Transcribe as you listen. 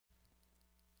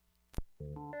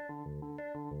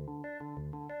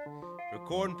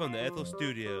Recording from the Ethel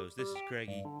Studios, this is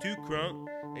Craigie Two Crunk,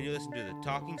 and you listen to the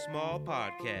Talking Small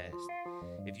podcast.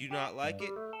 If you do not like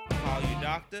it, call your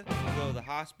doctor, go to the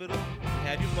hospital, and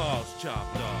have your balls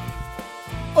chopped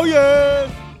off. Oh yeah!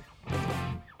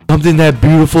 Something that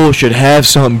beautiful should have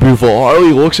something beautiful.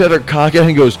 Harley looks at her cockhead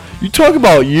and goes, "You talk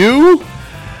about you?"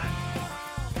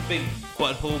 Big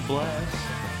butthole blast.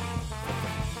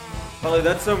 Holly,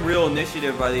 that's some real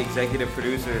initiative by the executive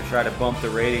producer to try to bump the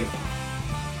ratings.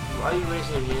 Why are you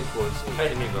raising your hand towards me?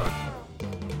 Hey, me, bro.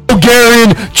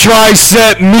 Bulgarian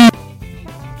tricep meat.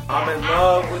 I'm in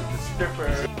love with the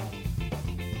stripper.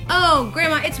 Oh,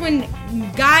 Grandma, it's when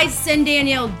guys send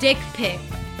Danielle dick pics.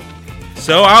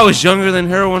 So I was younger than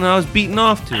her when I was beating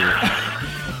off to her.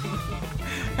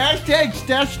 Hashtag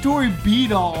statutory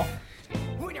beat off.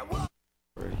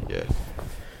 Yeah.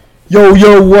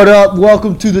 Yo, what up?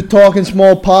 Welcome to the Talking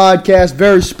Small podcast.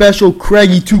 Very special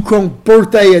Craigie Two Crunk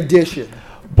birthday edition.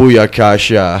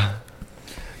 Booyakasha.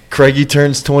 Craigie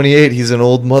turns 28. He's an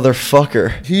old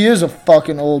motherfucker. He is a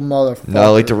fucking old motherfucker.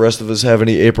 Not like the rest of us have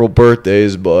any April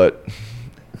birthdays, but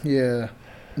Yeah,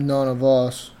 none of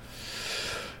us.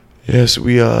 yes,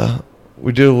 we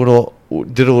did a little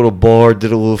bar,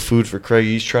 did a little food for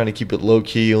Craigie. He's trying to keep it low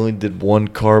key. He only did one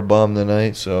car bomb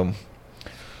tonight, so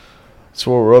that's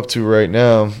what we're up to right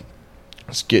now.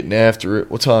 It's getting after it.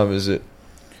 What time is it?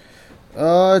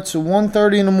 It's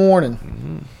 1:30 in the morning.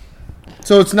 Mm-hmm.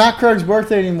 So it's not Craig's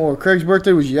birthday anymore. Craig's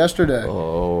birthday was yesterday.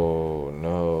 Oh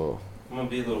no. I'm gonna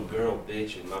be a little girl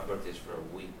bitch, and my birthday's for a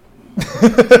week.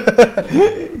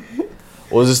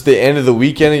 Was this the end of the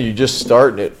weekend, or you just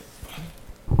starting it?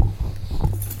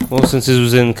 Well, since this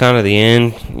was in kind of the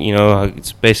end,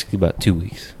 it's basically about 2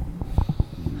 weeks.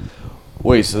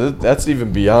 Wait, so that's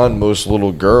even beyond most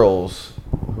little girls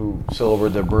who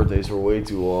celebrate their birthdays for way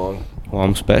too long. Well,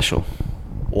 I'm special.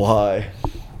 Why?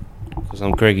 Because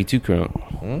I'm Craigie Two Crunk.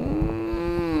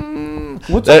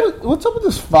 What's up with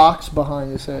this fox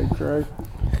behind his head, Craig?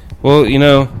 Well,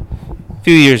 a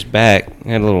few years back, I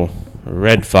had a little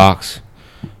red fox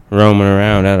roaming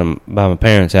around by my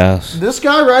parents' house. This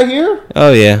guy right here?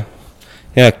 Oh, yeah.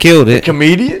 Yeah, I killed it.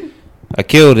 Comedian? I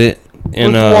killed it.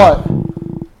 And,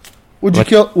 With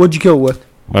what? What'd you kill with?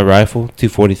 My rifle,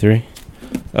 .243.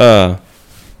 And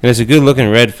it's a good-looking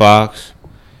red fox.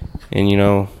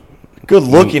 And, Good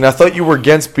looking. I thought you were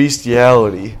against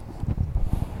bestiality.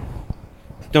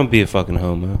 don't be a fucking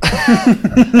homo.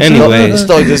 Anyways. This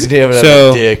dog doesn't even have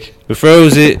So, a dick. we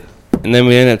froze it, and then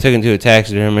we ended up taking it to a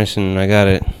taxidermist, and I got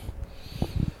it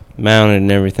mounted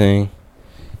and everything.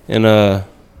 And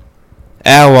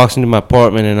Al walks into my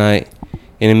apartment tonight,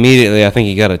 and immediately I think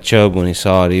he got a chub when he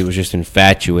saw it. He was just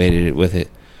infatuated with it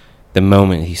the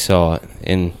moment he saw it.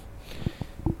 And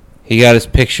he got his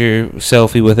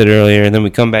selfie with it earlier, and then we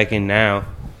come back in now.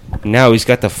 Now he's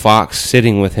got the fox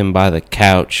sitting with him by the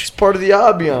couch. It's part of the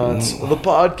ambiance of the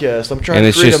podcast. I'm trying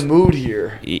to create a mood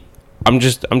here. I'm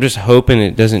just hoping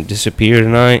it doesn't disappear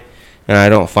tonight, and I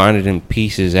don't find it in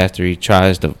pieces after he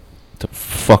tries to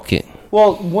fuck it.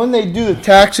 Well, when they do the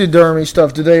taxidermy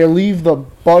stuff, do they leave the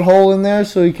butthole in there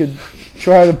so he could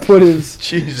try to put his...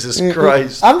 Jesus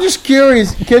Christ. I'm just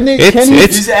curious. He's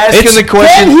asking the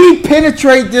question. Can he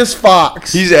penetrate this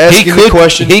fox? He's asking the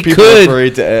question people are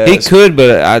afraid to ask. He could,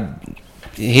 but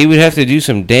he would have to do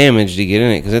some damage to get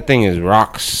in it, because that thing is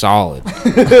rock solid.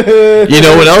 You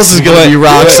know what else is going to be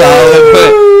rock solid?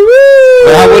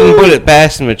 But I wouldn't put it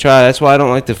past him to try. That's why I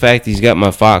don't like the fact he's got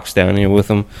my fox down here with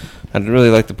him. I'd really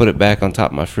like to put it back on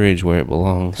top of my fridge where it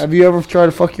belongs. Have you ever tried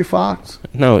to fuck your fox?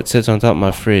 No, it sits on top of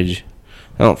my fridge.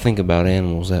 I don't think about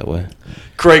animals that way.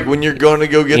 Craig, when you're going to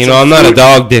go get some I'm food, not a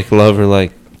dog dick lover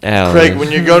like Al. Craig,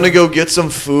 when you're going to go get some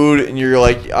food and you're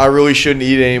like, I really shouldn't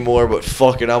eat anymore, but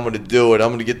fuck it, I'm going to do it. I'm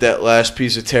going to get that last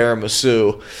piece of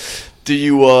tiramisu.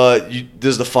 Do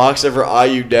does the fox ever eye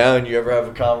you down? You ever have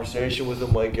a conversation with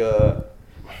him like,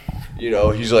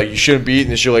 he's like, you shouldn't be eating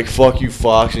this. You're like, fuck you,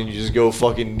 fox, and you just go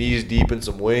fucking knees deep in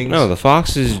some wings? No, the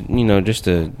fox is, just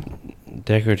a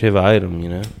decorative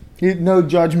item, No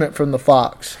judgment from the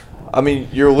fox. I mean,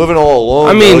 you're living all alone.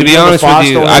 I mean, though. to be You and the honest fox with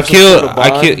you, don't I have some sort of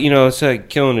bond? kill, it's like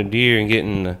killing a deer and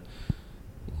getting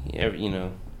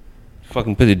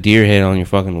fucking put a deer head on your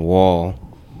fucking wall.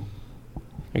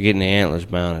 Or getting the antlers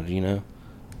mounted,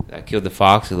 I killed the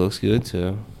fox, it looks good,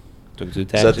 so took it to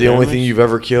the Is that the only thing you've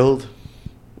ever killed?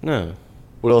 No.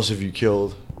 What else have you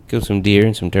killed? Killed some deer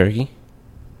and some turkey.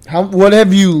 What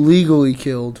have you legally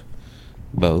killed?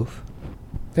 Both.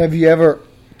 Have you ever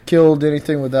killed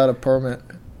anything without a permit?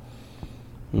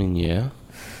 I mean, yeah.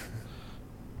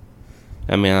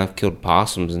 I've killed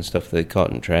possums and stuff they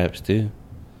caught in traps, too.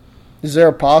 Is there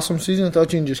a possum season? I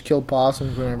thought you can just kill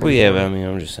possums whenever. Well, yeah, but I mean,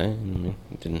 I'm just saying. I mean,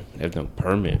 didn't have no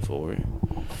permit for it.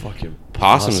 Fucking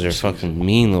Possums are possum fucking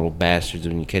mean little bastards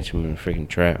when you catch them in a freaking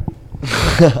trap.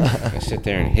 I sit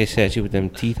there and hiss at you with them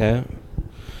teeth out.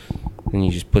 Then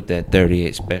you just put that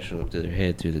 38 special up to their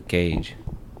head through the cage.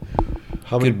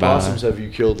 How many Goodbye. possums have you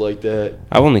killed like that?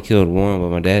 I've only killed one, but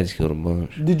my dad's killed a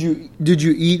bunch. Did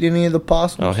you eat any of the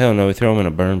possums? Oh, hell no. We throw them in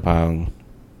a burn pile.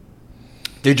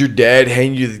 Did your dad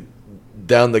hand you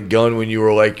down the gun when you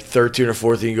were like 13 or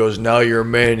 14? He goes, now you're a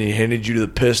man. And he handed you the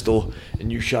pistol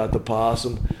and you shot the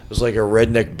possum. It was like a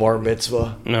redneck bar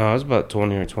mitzvah. No, I was about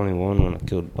 20 or 21 when I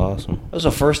killed a possum. That was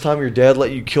the first time your dad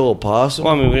let you kill a possum?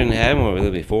 Well, I mean, we didn't have them where we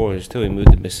lived before. It was until we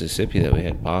moved to Mississippi that we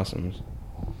had possums.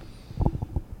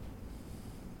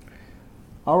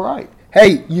 All right.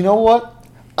 Hey, you know what?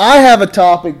 I have a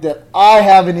topic that I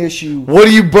have an issue. What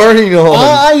are you burning on?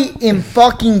 I am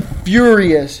fucking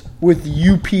furious with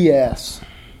UPS.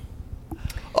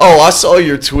 Oh, I saw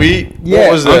your tweet. Yeah.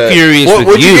 What was I'm that? furious with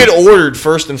What'd you you. get ordered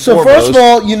first and So foremost? first of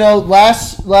all, you know,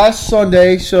 last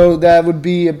Sunday, so that would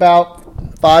be about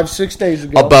 5-6 days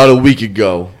ago. About a week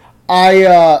ago.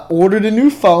 I ordered a new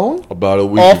phone About a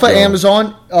week off ago. of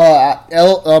Amazon.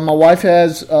 My wife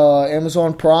has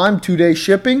Amazon Prime, 2-day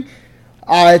shipping.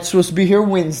 It's supposed to be here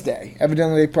Wednesday.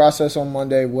 Evidently, they process on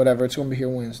Monday, whatever. It's going to be here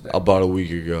Wednesday. About a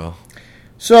week ago.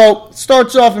 So,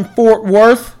 starts off in Fort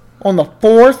Worth on the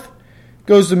 4th.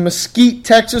 Goes to Mesquite,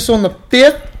 Texas on the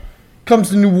 5th.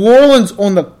 Comes to New Orleans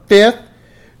on the 5th.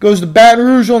 Goes to Baton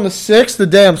Rouge on the 6th, the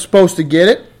day I'm supposed to get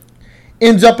it.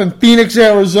 Ends up in Phoenix,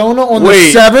 Arizona on the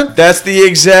 7th. That's the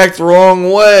exact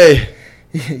wrong way.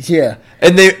 Yeah.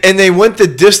 And they went the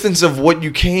distance of what you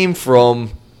came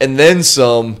from and then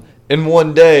some in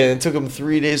one day, and it took them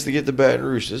 3 days to get to Baton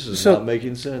Rouge. This is not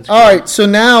making sense. All right, so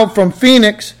now from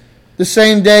Phoenix, the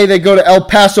same day they go to El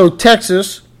Paso,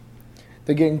 Texas.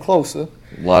 They're getting closer.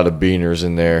 A lot of beaners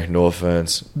in there, no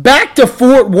offense. Back to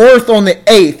Fort Worth on the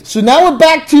 8th. So now we're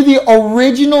back to the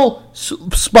original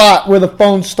spot where the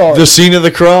phone started. The scene of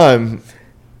the crime.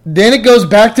 Then it goes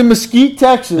back to Mesquite,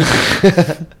 Texas.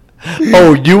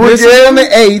 Oh, you were This is on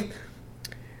the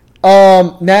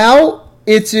 8th. Now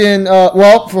it's in,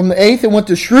 from the 8th it went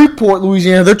to Shreveport,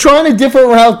 Louisiana. They're trying a different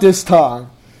route this time.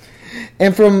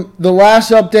 And from the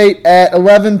last update at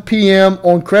 11 p.m.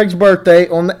 on Craig's birthday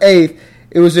on the 8th,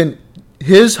 it was in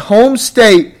his home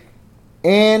state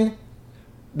and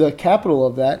the capital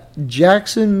of that,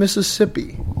 Jackson,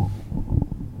 Mississippi.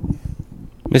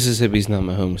 Mississippi's not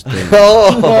my home state.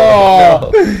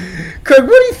 Oh. Craig, what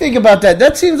do you think about that?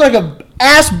 That seems like a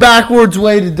ass-backwards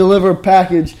way to deliver a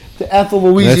package to Ethel,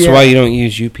 Louisiana. That's why you don't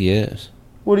use UPS.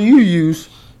 What do you use?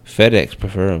 FedEx,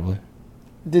 preferably.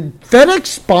 Did FedEx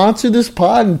sponsor this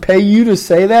pod and pay you to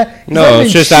say that? No,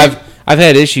 it's just I've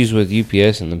had issues with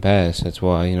UPS in the past. That's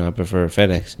why, I prefer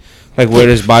FedEx. Like, where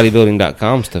does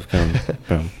bodybuilding.com stuff come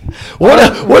from?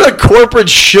 What a corporate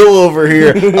shill over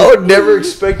here. I would never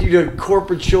expect you to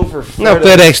corporate shill for FedEx. No,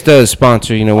 FedEx does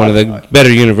sponsor, one of the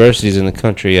better universities in the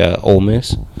country, Ole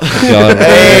Miss.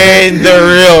 And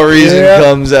the real reason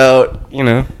comes out.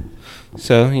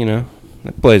 So,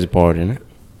 that plays a part in it.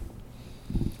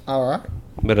 All right.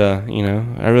 But,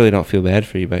 I really don't feel bad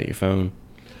for you about your phone.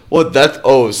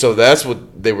 Well, so that's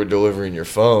what they were delivering your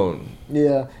phone.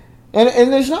 Yeah.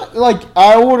 And there's not,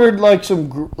 I ordered, some,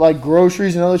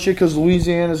 groceries and other shit because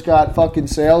Louisiana's got fucking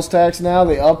sales tax now.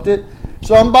 They upped it.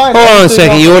 So I'm buying Hold on a everything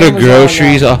second. off You of order Amazon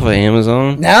groceries now. off of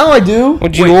Amazon? Now I do.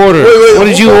 What'd you order? What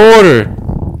did you order?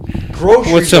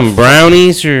 Groceries. With some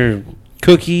brownies or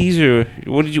cookies or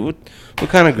what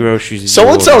kind of groceries did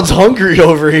Someone you order? sounds hungry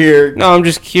over here. No, I'm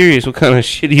just curious what kind of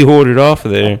shit you ordered off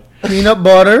of there. Peanut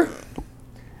butter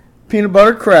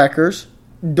crackers,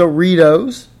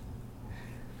 Doritos,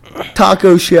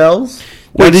 taco shells.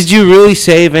 Now, did you really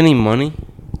save any money?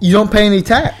 You don't pay any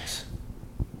tax.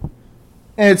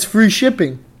 And it's free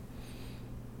shipping.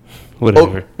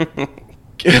 Whatever.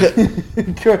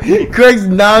 Craig's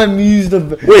not amused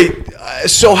of. Wait,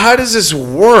 so how does this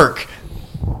work?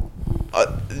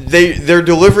 They're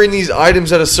delivering these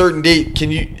items at a certain date.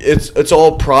 Can you? It's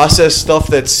all processed stuff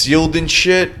that's sealed and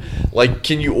shit. Like,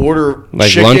 can you order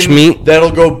Like chicken lunch meat?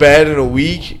 that'll go bad in a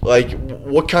week? Like,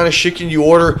 what kind of shit can you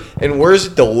order, and where is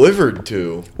it delivered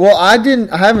to? Well, I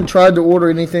haven't tried to order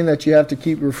anything that you have to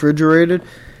keep refrigerated,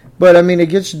 but I mean, it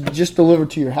gets just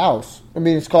delivered to your house. I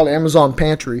mean, it's called Amazon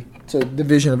Pantry. It's a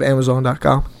division of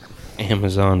Amazon.com.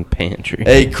 Amazon Pantry.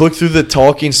 Hey, click through the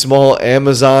Talking Small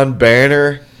Amazon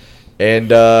banner, and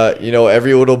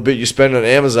every little bit you spend on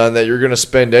Amazon that you're gonna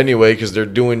spend anyway, because they're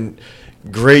doing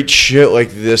great shit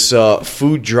like this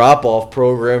food drop-off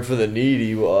program for the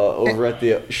needy over at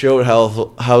the Show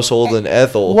household in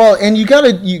Ethel. Well, and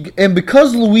and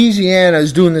because Louisiana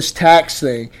is doing this tax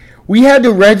thing, we had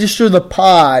to register the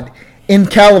pod in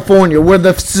California, where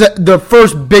the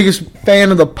first biggest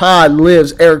fan of the pod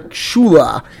lives, Eric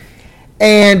Shula.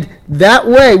 And that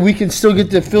way we can still get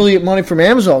the affiliate money from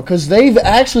Amazon, because they've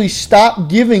actually stopped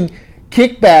giving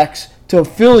kickbacks to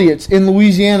affiliates in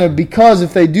Louisiana, because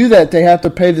if they do that, they have to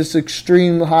pay this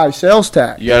extreme high sales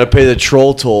tax. You got to pay the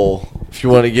troll toll if you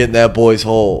want to get in that boy's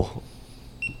hole.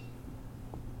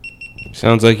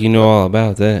 Sounds like you know all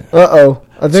about that. Uh-oh.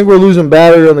 I think we're losing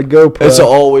battery on the GoPro. It's an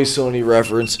always Sony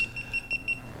reference.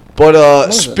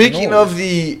 But speaking of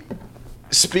the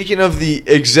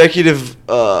executive,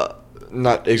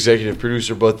 not executive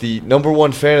producer, but the number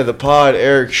one fan of the pod,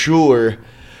 Eric Schuler,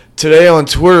 today on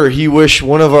Twitter, he wished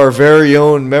one of our very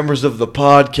own members of the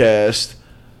podcast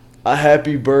a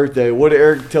happy birthday. What did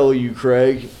Eric tell you,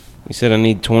 Craig? He said I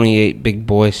need 28 big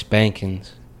boy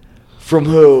spankings. From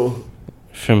who?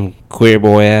 From Queer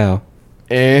Boy Al.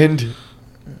 And?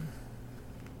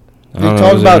 You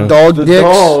talk about dog The dicks.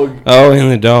 dog. Oh,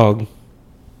 and the dog.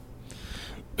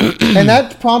 And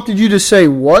that prompted you to say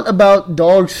what about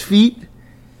dogs' feet?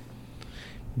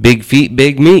 Big feet,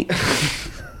 big meat.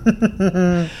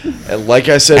 And like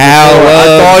I said Al before, I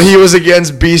loves- thought he was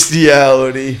against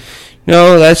bestiality.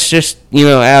 No, that's just,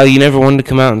 Al, you never wanted to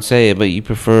come out and say it, but you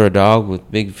prefer a dog with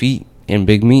big feet and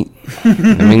big meat. I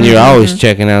mean, you're always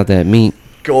checking out that meat.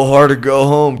 Go hard or go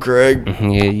home, Craig.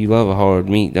 Yeah, you love a hard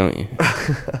meat, don't you?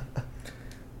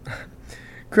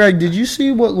 Craig, did you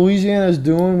see what Louisiana's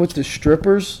doing with the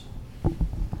strippers?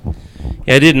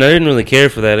 Yeah, I didn't really care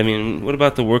for that. I mean, what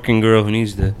about the working girl who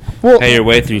needs to Well- pay her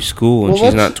way through school and well,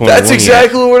 she's let's- not 21 That's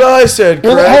exactly what I said,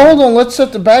 Craig. Well, hold on, let's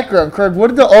set the background. Craig, what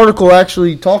did the article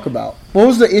actually talk about? What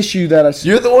was the issue that I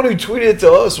You're the one who tweeted it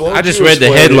to us. Why yet? don't I just you read the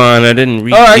explain it? headline. I didn't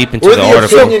read All right, deep into We're the the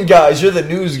article. opinion guys. You're the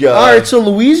news guy. All right, so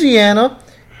Louisiana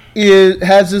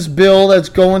has this bill that's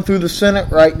going through the Senate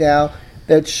right now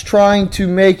that's trying to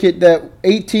make it that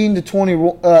 18 to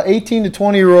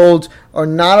 20-year-olds are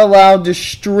not allowed to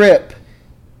strip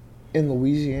in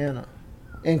Louisiana.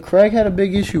 And Craig had a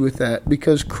big issue with that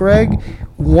because Craig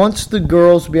wants the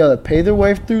girls to be able to pay their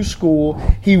way through school.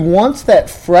 He wants that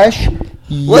fresh,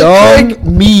 young Craig-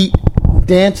 meat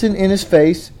dancing in his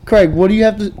face. Craig, what do you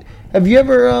have to... Have you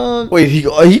ever... Wait,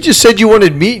 he just said you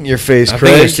wanted meat in your face, I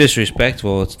Craig. think it's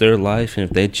disrespectful. It's their life, and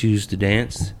if they choose to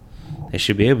dance, they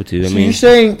should be able to. I So mean, you're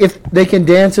saying if they can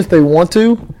dance if they want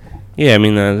to? yeah, I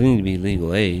mean, they need to be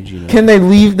legal age. Can they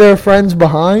leave their friends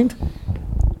behind?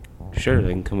 Sure, they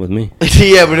can come with me.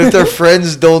 Yeah, but if their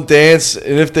friends don't dance,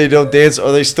 and if they don't dance,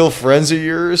 are they still friends of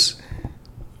yours?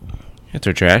 If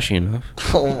they're trashy enough.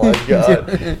 Oh my god!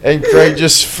 And Craig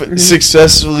just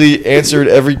successfully answered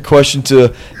every question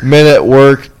to men at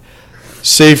work.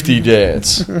 Safety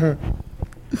dance.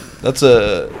 That's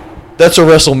a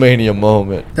WrestleMania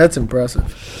moment. That's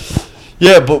impressive.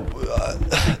 Yeah, but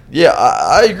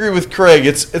I agree with Craig.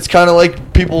 It's kind of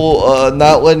like people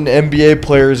not letting NBA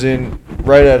players in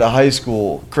right out of high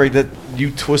school. Craig, that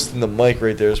you twisting the mic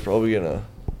right there is probably gonna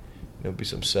be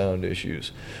some sound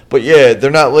issues. But yeah,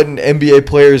 they're not letting NBA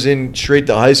players in straight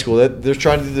to high school. They're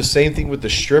trying to do the same thing with the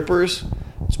strippers.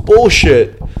 It's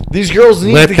bullshit. These girls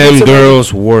need Let to them get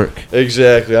girls work.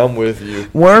 Exactly, I'm with you.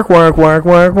 Work.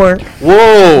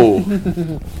 Whoa!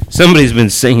 Somebody's been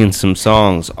singing some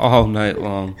songs all night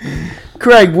long.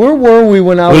 Craig, where were we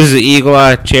when I What was is the Eagle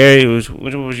Eye Cherry?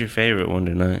 What was your favorite one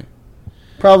tonight?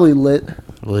 probably lit?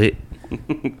 Lit.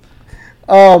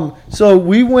 So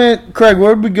we went... Craig,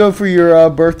 where did we go for your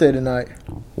birthday tonight?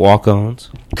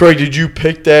 Walk-ons. Craig, did you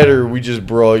pick that or we just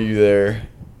brought you there?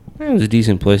 It was a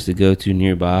decent place to go to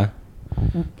nearby.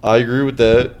 I agree with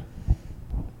that.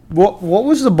 What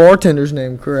was the bartender's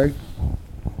name, Craig?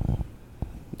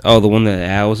 Oh, the one that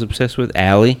Al was obsessed with?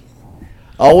 Allie?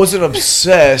 I wasn't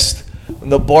obsessed when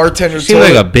the bartender She seemed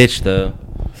told like a bitch, though.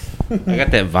 I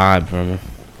got that vibe from her.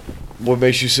 What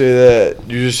makes you say that?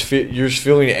 You're just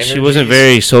feeling energy. She wasn't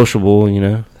very sociable, you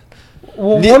know.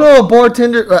 Well, what do a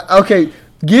bartender... okay,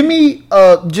 give me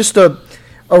just a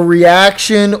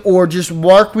reaction or just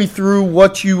walk me through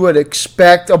what you would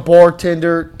expect a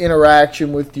bartender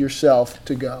interaction with yourself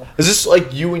to go. Is this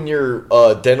like you and your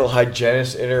dental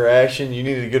hygienist interaction? You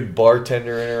need a good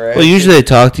bartender interaction. Well, usually they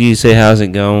talk to you, say how's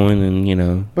it going, and you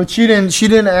know. But she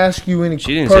didn't ask you any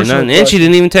She didn't say personal nothing, and she questions.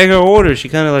 didn't even take our order. She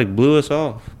kind of like blew us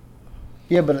off.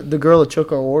 Yeah, but the girl that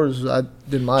took our orders,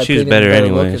 in my She was opinion, better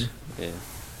anyways. looking.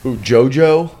 Who,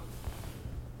 JoJo?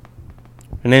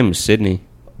 Her name was Sydney.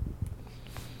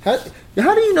 How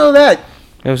do you know that?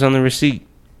 That was on the receipt.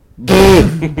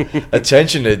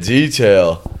 Attention to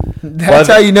detail. That's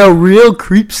how you know real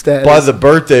creep status. By the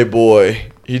birthday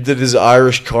boy. He did his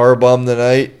Irish car bomb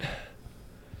tonight.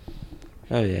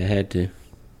 Oh yeah, I had to.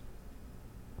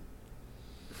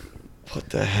 What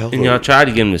the hell? And y'all tried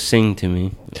to get him to sing to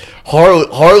me.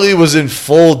 Harley was in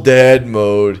full dad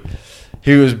mode.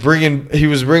 He was bringing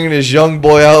his young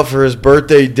boy out for his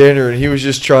birthday dinner, and he was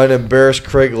just trying to embarrass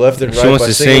Craig left and She right wants by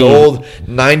to singing sing. old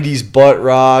 '90s butt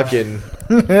rock and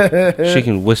She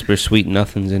can whisper sweet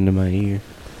nothings into my ear.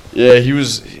 yeah, he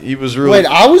was really. Wait,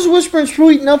 I was whispering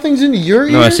sweet nothings into your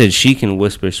ear? No, I said she can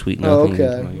whisper sweet Oh, nothings.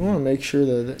 okay. into I my want ear. to make sure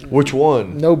that Which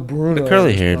one? no Bruno. The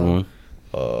curly haired one.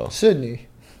 Sydney.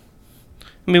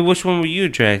 I mean, which one were you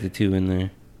attracted to in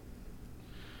there?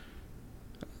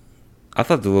 I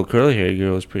thought the little curly haired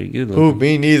girl was pretty good looking. Who?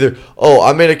 Me neither. Oh,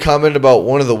 I made a comment about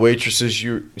one of the waitresses.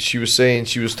 She was saying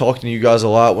she was talking to you guys a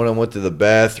lot when I went to the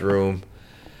bathroom,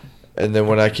 and then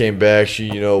when I came back, she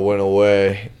went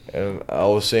away. And I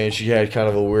was saying she had kind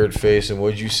of a weird face. And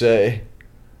what'd you say?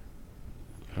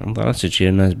 I thought I said she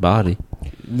had a nice body.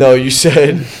 No, you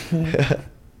said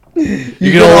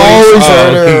you can always always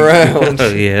turn her around.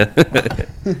 Oh, yeah.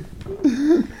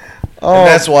 Oh, And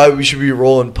that's why we should be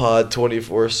rolling pod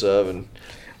 24/7.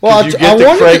 well, You I get the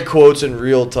wanted Craig to, quotes in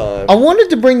real time. I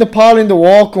wanted to bring the pod into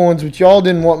walk-ons, but y'all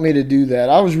didn't want me to do that.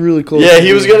 I was really close. Yeah, to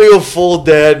he was doing gonna go full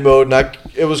dad mode, and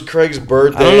it was Craig's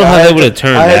birthday. I don't know how had that would've to-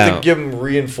 turned I had out. to give him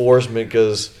reinforcement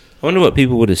because I wonder what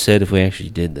people would have said if we actually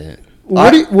did that.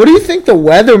 What do you think the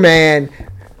weatherman,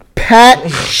 Pat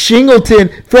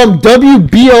Shingleton from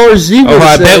WBRZ would Oh, I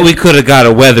have bet said? we could have got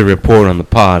a weather report on the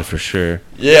pod for sure.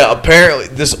 yeah, apparently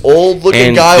this old looking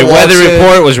And guy. the walks weather in-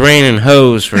 report was raining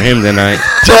hose for him tonight.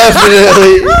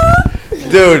 definitely,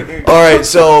 dude. All right,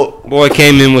 so Boy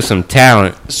came in with some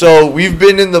talent. we've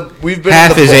been Half in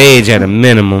the his bar- age at a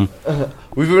minimum.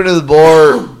 We've been to the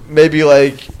bar maybe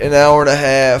like an hour and a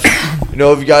half.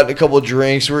 We've gotten a couple of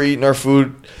drinks. We're eating our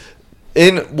food.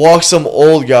 In walks some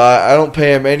old guy. I don't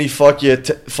pay him any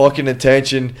fucking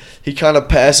attention. He kind of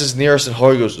passes near us, and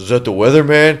Harley goes, "Is that the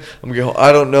weatherman?" I'm going,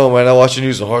 "I don't know, man. I watch the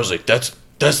news." And Harley's like, "That's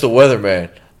the weatherman.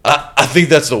 I think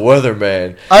that's the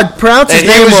weatherman." I pronounced his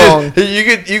And he name was wrong.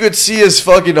 just, you could see his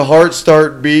fucking heart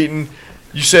start beating.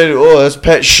 You said, "Oh, that's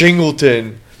Pat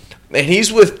Shingleton," and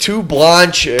he's with two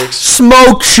blonde chicks.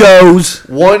 Smoke shows.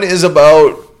 One is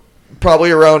about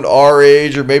probably around our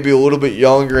age or maybe a little bit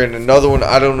younger, and another one,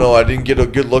 I don't know. I didn't get a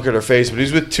good look at her face, but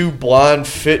he's with two blonde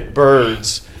fit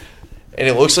birds, and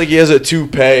it looks like he has a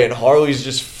toupee, and Harley's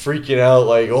just freaking out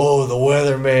like, "Oh, the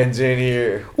weatherman's in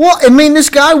here." Well, I mean,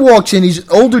 this guy walks in. He's an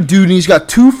older dude, and he's got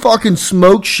two fucking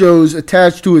smoke shows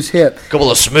attached to his hip. Couple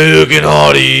of smoking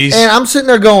hotties. And I'm sitting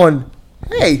there going,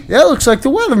 hey, that looks like the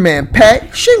weatherman,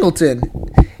 Pat Shingleton.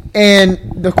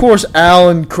 And, of course, Al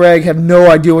and Craig have no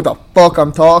idea what the fuck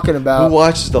I'm talking Who about.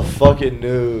 watches the fucking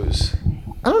news?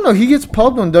 I don't know. He gets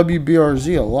pubbed on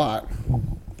WBRZ a lot.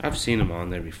 I've seen him on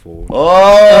there before.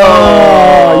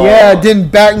 Oh, Yeah, it didn't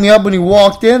back me up when he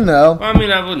walked in, though. Well, I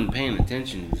mean, I wasn't paying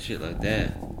attention to shit like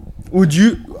that. Would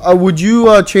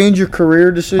you change your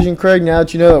career decision, Craig, now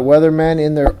that you know that weathermen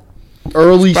in their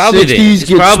early 60s It's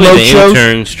get probably smoke the shows?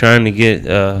 interns trying to get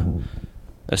a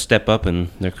step up in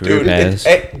their career Dude, paths.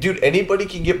 dude, anybody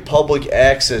can get public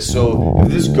access. So if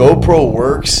this GoPro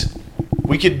works,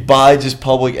 we could buy just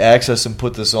public access and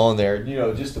put this on there.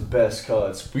 Just the best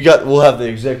cuts. We'll have the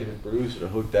executive producer to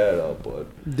hook that up, but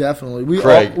Definitely.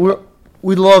 Craig.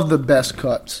 We love the best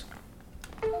cuts.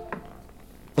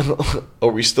 are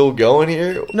we still going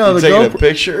here? No, You the taking a GoPro-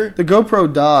 picture. The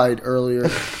GoPro died earlier.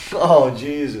 Oh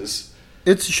Jesus!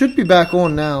 It should be back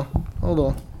on now. Hold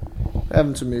on.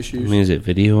 Having some I issues. mean, is it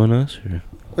video on us? Or?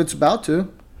 It's about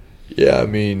to. Yeah, I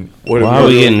mean, what Why are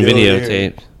we getting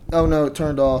videotaped? Oh no, it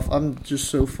turned off. I'm just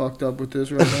so fucked up with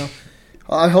this right now.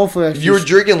 Hopefully I can You were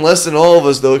drinking less than all of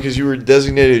us though, because you were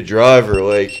designated driver.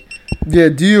 Like, Yeah,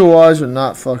 DUIs are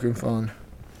not fucking fun.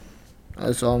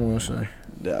 That's all I'm gonna say.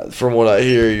 from what I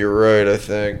hear, you're right. I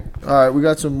think. All right, we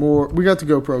got some more. We got the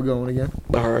GoPro going again.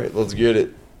 All right, let's get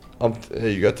it.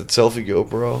 Hey, you got the selfie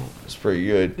GoPro? It's pretty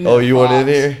good. Yeah, Oh, you want in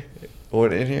box. here?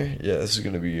 Want in here? Yeah, this is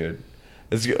gonna be good.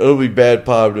 It'll be bad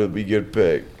pop, but it'll be good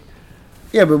pick.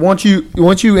 Yeah, but once you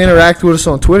interact with us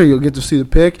on Twitter, you'll get to see the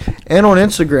pic, and on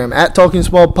Instagram at Talking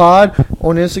Small Pod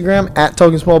on Instagram, at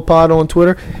Talking Small Pod on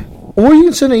Twitter, or you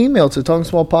can send an email to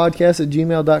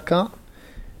talkingsmallpodcast@gmail.com.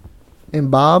 And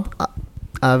Bob,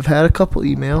 I've had a couple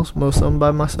emails, most of them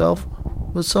by myself,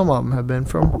 but some of them have been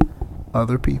from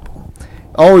other people.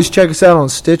 Always check us out on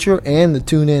Stitcher and the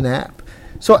TuneIn app.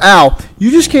 So Al,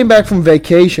 you just came back from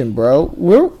vacation, bro.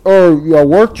 Or your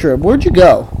work trip. Where'd you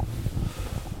go?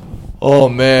 Oh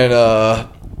man,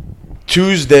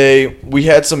 Tuesday we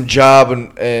had some job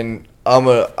and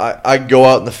I go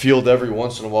out in the field every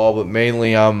once in a while, but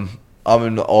mainly I'm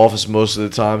in the office most of the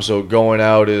time, so going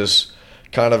out is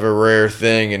kind of a rare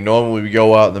thing. And normally we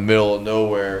go out in the middle of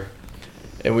nowhere,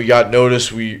 and we got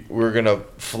notice we're gonna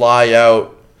fly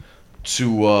out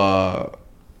to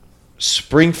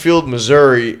Springfield,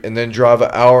 Missouri, and then drive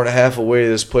an hour and a half away to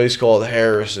this place called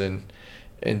Harrison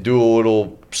and do a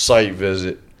little site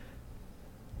visit.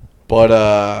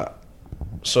 But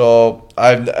so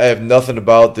I have nothing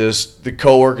about this. The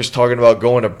coworker's talking about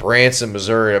going to Branson,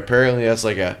 Missouri. Apparently that's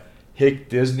like a hick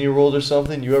Disney World or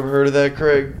something. You ever heard of that,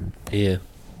 Craig? Yeah.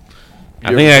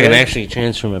 I think I can actually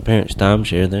transfer my parents'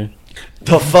 timeshare there.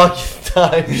 The fucking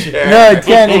timeshare. No, it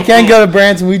can't. It can't go to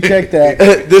Branson. We checked that.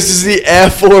 This is the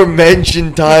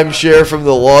aforementioned timeshare from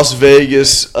the Las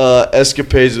Vegas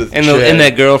escapades with And, Chad. and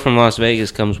that girl from Las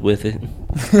Vegas comes with it.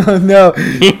 No,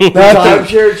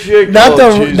 timeshare chick. not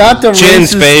the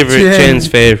Chin's racist favorite. Chin. Chin's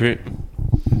favorite.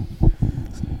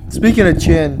 Speaking of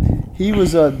Chin, he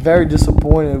was very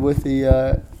disappointed with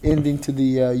the ending to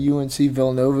the UNC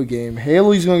Villanova game.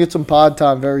 Haley's going to get some pod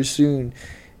time very soon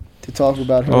to talk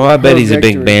about her. Oh, I bet her he's a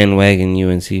big victory. bandwagon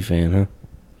UNC fan, huh?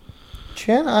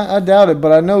 Chen, I doubt it,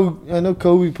 but I know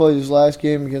Kobe played his last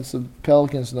game against the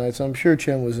Pelicans tonight, so I'm sure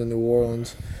Chen was in New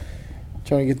Orleans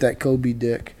trying to get that Kobe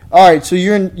dick. All right, so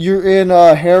you're in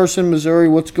Harrison, Missouri.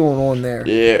 What's going on there?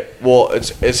 Yeah, well,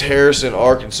 it's Harrison,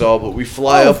 Arkansas, but we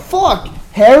fly Oh up. fuck,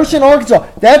 Harrison, Arkansas.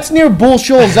 That's near Bull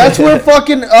Shoals. That's where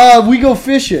fucking we go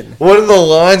fishing. One of the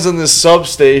lines on this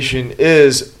substation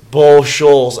is Bull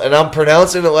Shoals, and I'm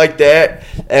pronouncing it like that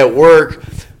at work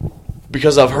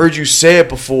because I've heard you say it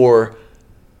before,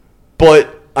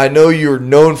 but I know you're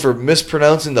known for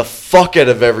mispronouncing the fuck out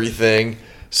of everything.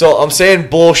 So I'm saying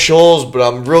Bull Shoals, but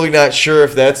I'm really not sure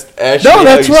if that's actually No,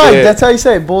 that's how you say right. it. That's how you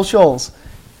say it, Bull Shoals.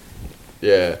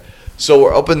 Yeah. So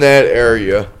we're up in that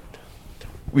area.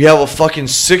 We have a fucking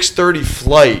 6:30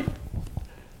 flight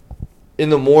in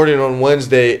the morning on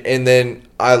Wednesday, and then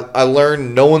I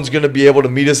learned no one's going to be able to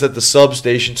meet us at the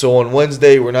substation, so on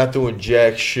Wednesday we're not doing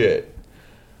jack shit.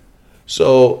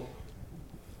 So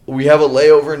we have a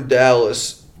layover in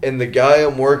Dallas, and the guy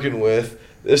I'm working with,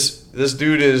 this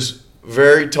dude is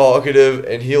very talkative,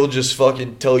 and he'll just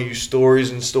fucking tell you stories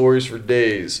and stories for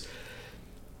days.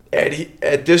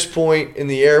 At this point in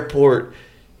the airport,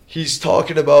 he's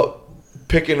talking about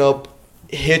picking up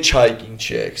hitchhiking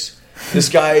chicks. This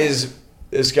guy is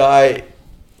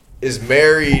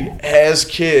married, has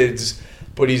kids,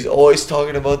 but he's always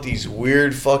talking about these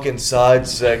weird fucking side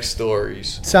sex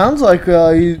stories. Sounds like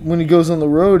when he goes on the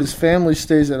road, his family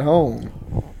stays at home.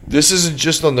 This isn't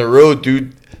just on the road,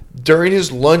 dude. During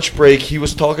his lunch break, he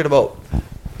was talking about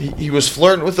he was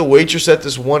flirting with a waitress at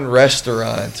this one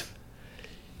restaurant.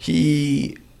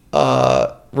 He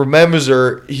remembers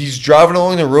her. He's driving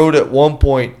along the road at one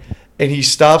point, and he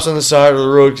stops on the side of the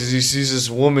road because he sees this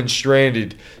woman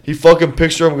stranded. He fucking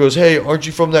picks her up and goes, "Hey, aren't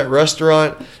you from that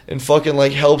restaurant?" And fucking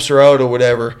like helps her out or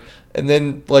whatever. And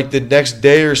then like the next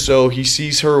day or so, he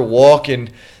sees her walking,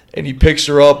 and he picks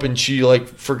her up, and she like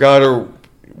forgot her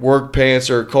work pants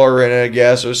or her car ran out of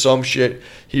gas or some shit.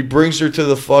 He brings her to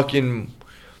the fucking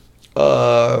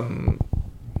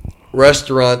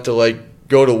restaurant to like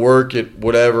go to work at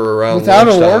whatever around Without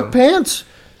her lunchtime. work pants?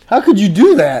 How could you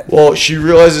do that? Well, she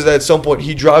realizes that at some point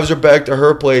he drives her back to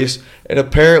her place, and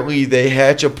apparently they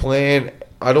hatch a plan.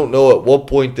 I don't know at what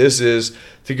point this is,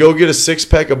 to go get a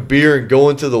 6-pack of beer and go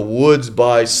into the woods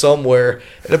by somewhere.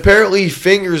 And apparently he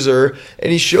fingers her,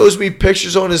 and he shows me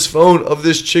pictures on his phone of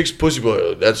this chick's pussy. Like,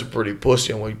 "Oh, that's a pretty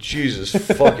pussy." I'm like, Jesus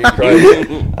fucking Christ.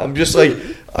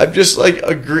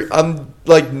 I'm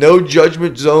like no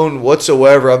judgment zone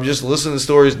whatsoever. I'm just listening to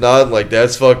stories, nodding like,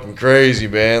 that's fucking crazy,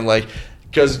 man. Like,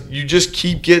 because you just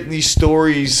keep getting these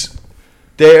stories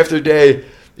day after day.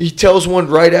 He tells one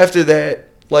right after that,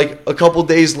 like a couple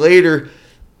days later,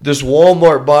 this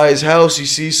Walmart by his house, he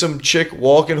sees some chick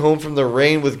walking home from the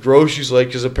rain with groceries, like,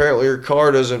 because apparently her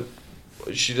car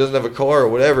she doesn't have a car or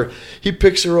whatever. He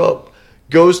picks her up,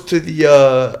 goes to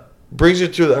brings her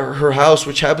to her house,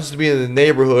 which happens to be in the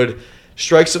neighborhood,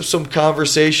 strikes up some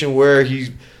conversation where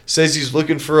he says he's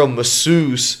looking for a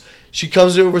masseuse. She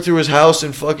comes over to his house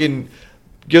and fucking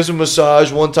gives him a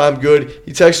massage one time, good.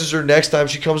 He texts her next time.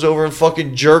 She comes over and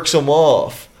fucking jerks him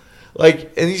off.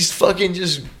 Like, and he's fucking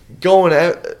just going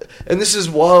at, and this is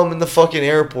while I'm in the fucking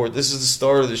airport. This is the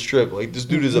start of this trip. Like, this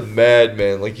dude is a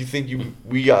madman. Like, you think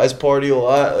we guys party a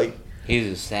lot? Like, He's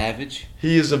a savage.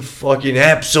 he is a fucking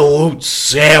absolute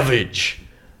savage.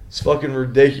 It's fucking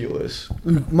ridiculous.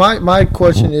 My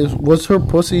question is, was her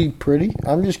pussy pretty?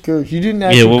 I'm just curious. You didn't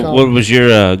actually Yeah, what comment. was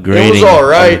your grading? It was all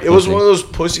right. on the It was pussy? one of those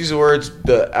pussies where it's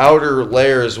the outer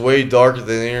layer is way darker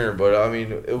than the inner, but I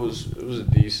mean, it was a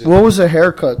decent. What was the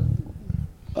haircut?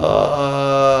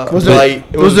 Was light.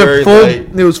 It was it very full? light.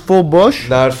 It was full bush.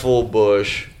 Not full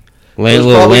bush. La- It was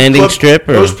little probably landing clipped- strip,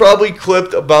 or It was probably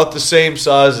clipped about the same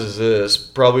size as this.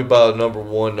 Probably about number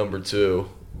 1, number 2.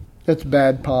 That's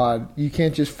bad pod. You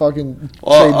can't just fucking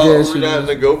Oh, say this. we're not in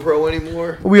the GoPro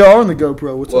anymore. We are on the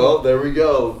GoPro. What's Well, up? there we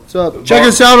go. What's up? Check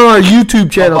us out on our YouTube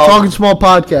channel, About- Talking Small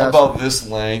Podcast. About this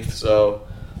length, so.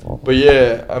 But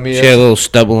yeah, I mean, she had a little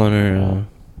stubble on her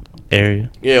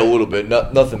area. yeah, a little bit.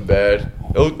 Nothing bad.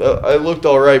 I looked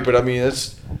all right, but I mean,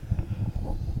 it's.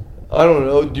 I don't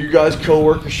know. Do you guys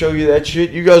coworkers show you that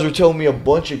shit? You guys were telling me a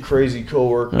bunch of crazy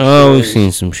coworkers. Oh, we've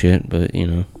seen some shit, but you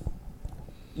know,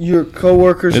 Your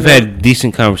coworkers. we've had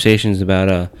decent conversations about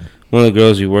one of the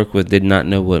girls we work with did not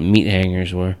know what meat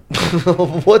hangers were.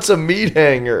 What's a meat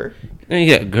hanger? And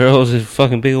you got girls with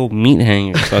fucking big old meat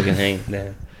hangers fucking hanging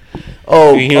down.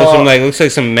 Oh, You know, some looks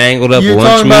like some mangled up You're lunch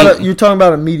talking about meat. you're talking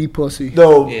about a meaty pussy.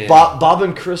 no. Yeah. Bob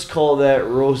and Chris call that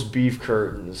roast beef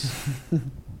curtains.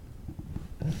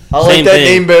 I Same like that thing.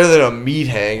 name better than a meat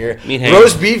hanger. Meat hanger.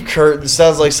 Roast beef curtain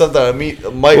sounds like something I might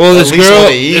Well, at least want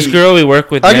to eat. this girl we work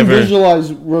with I can never.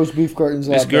 visualize roast beef curtains.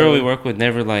 A This lot girl we better. work with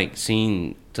never like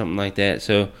seen something like that.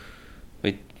 So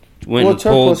we went What's her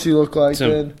and pulled. pussy look like some-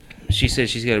 then? She said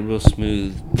she's got a real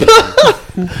smooth.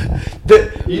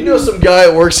 You know, some guy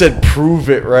at work said, "Prove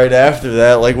it." Right after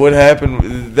that, like, what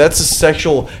happened? That's a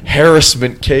sexual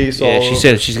harassment case. Yeah, all she over.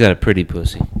 said she's got a pretty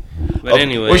pussy. But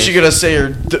anyway, was she gonna say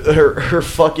her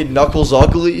fucking knuckles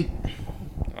ugly?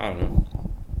 I don't know.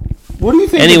 What do you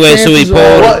think? Anyway, the so we chances pulled-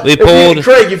 are- What? we If you- pulled-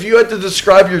 Craig, if you had to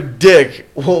describe your dick,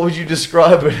 what would you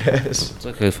describe it as? It's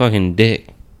like a fucking dick.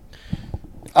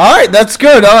 All right, that's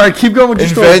good. All right, keep going with your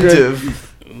story. Greg. Inventive.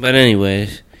 But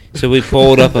anyways, so we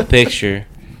pulled up a picture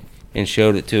and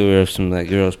showed it to her of some that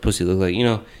girl's pussy looked like. You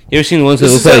know, you ever seen the ones that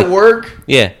This look is like? at work.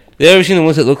 Yeah, you ever seen the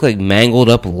ones that look like mangled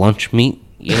up lunch meat?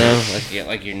 You know,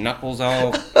 like your knuckles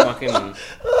all fucking.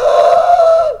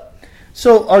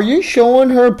 So, are you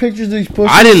showing her pictures of these pussies?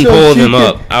 I didn't so pull she them can-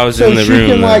 up. I was so in the she room,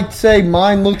 can though. like say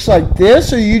mine looks like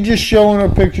this, or you just showing her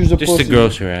pictures of Just to pussies?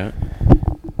 gross her out.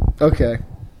 Okay.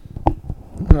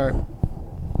 All right.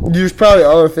 There's probably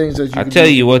other things that you. I could tell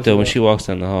do. you what though, when she walks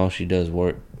down the hall, she does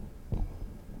work.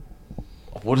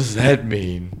 What does that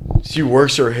mean? She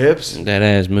works her hips. That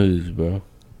ass moves, bro.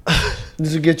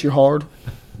 Does it get you hard?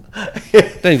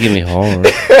 Doesn't get me hard.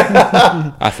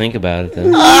 I think about it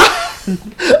though.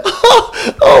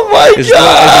 Oh my As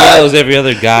god! well as every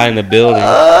other guy in the building.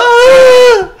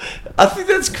 I think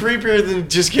that's creepier than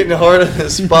just getting hard on the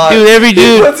spot. Dude, every He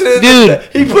dude- puts it in dude,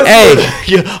 he puts hey,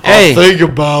 it in I'll hey. think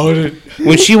about it.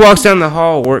 When she walks down the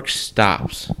hall, work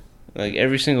stops. Like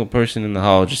every single person in the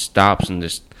hall just stops and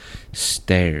just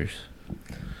stares.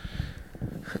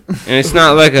 And it's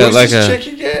not like a Who's this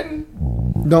chick again?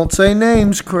 Don't say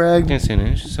names, I Craig. can't say that.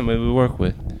 It's just somebody we work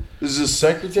with. This is a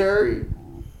secretary?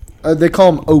 They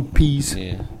call them OPs.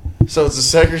 Yeah. So it's a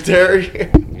secretary?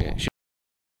 Yeah.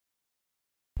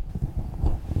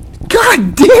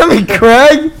 God damn it,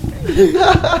 Craig!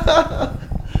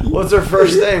 What's her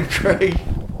first name, Craig?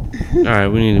 All right,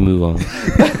 we need to move on.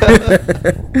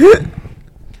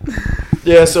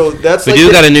 Yeah, so that's We like do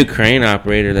the- got a new crane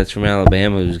operator that's from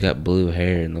Alabama who's got blue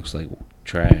hair and looks like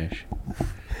trash.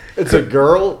 it's a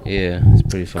girl? Yeah, it's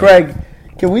pretty funny. Craig,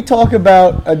 can we talk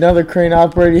about another crane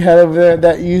operator you had over there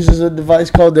that uses a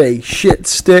device called a shit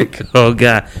stick? Oh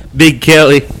god, Big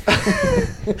Kelly.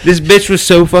 This bitch was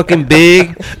so fucking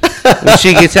big. When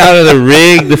she gets out of the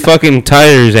rig, the fucking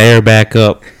tires air back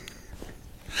up.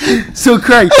 So,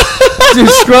 Craig,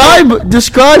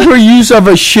 describe her use of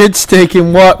a shit stick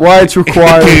and why it's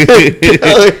required.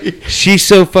 She's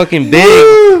so fucking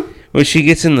big. When she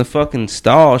gets in the fucking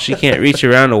stall, she can't reach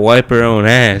around to wipe her own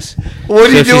ass. What are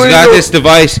So you she's doing? got this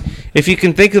device. If you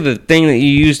can think of the thing that you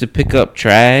use to pick up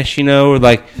trash, you know, or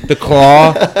like the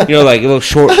claw, you know, like little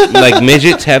short, like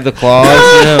midgets have the claws,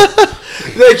 you know.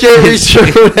 They can't reach your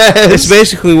own ass. It's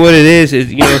basically what it is.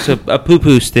 You know, it's a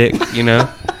poo-poo stick, you know.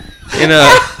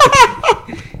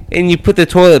 And you put the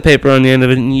toilet paper on the end of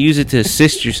it and you use it to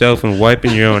assist yourself in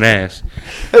wiping your own ass.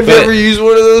 Have you but- ever used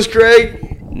one of those,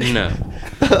 Craig? No.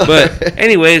 But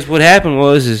anyways, what happened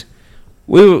was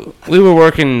we were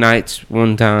working nights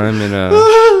one time and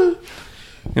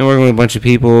working with a bunch of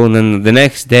people, and then the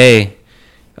next day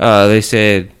they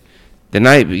said the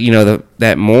night, you know,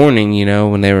 that morning, you know,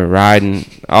 when they were riding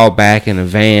all back in a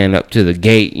van up to the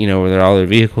gate, you know, where all their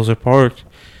vehicles are parked,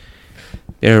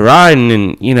 they're riding,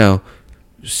 and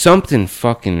something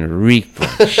fucking reeked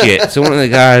like shit. So one of the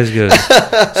guys goes,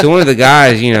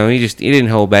 he didn't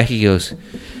hold back. He goes,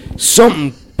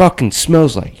 something fucking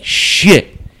smells like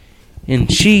shit.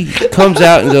 And she comes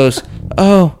out and goes,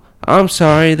 oh, I'm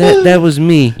sorry, that was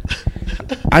me.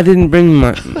 I didn't bring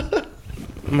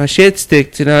my shit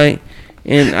stick tonight,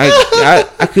 and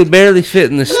I could barely fit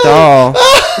in the stall,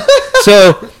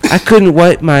 so I couldn't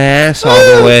wipe my ass all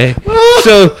the way.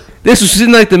 So this was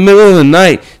in like the middle of the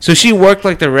night. So she worked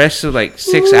like the rest of like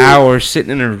 6 hours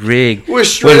sitting in her rig. With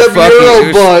straight up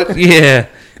Euro butt. Yeah,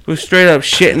 with straight up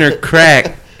shit in her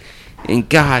crack. And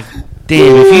god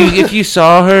damn, if you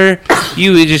saw her,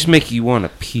 you would just make you want to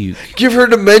puke. Give her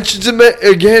dimensions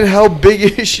again. How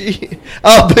big is she?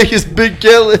 How big is Big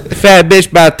Kelly? Fat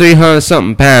bitch, about 300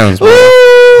 something pounds,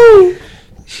 bro.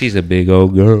 She's a big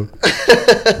old girl.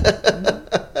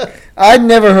 I'd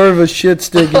never heard of a shit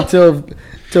stick until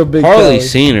Big Hardly Kelly.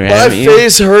 seen her. My haven't you?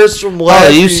 face hurts from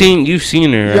laughing. You've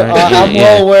seen her, right? Yeah, I'm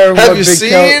well aware of Have what you Big seen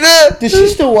Kelly. it? Does she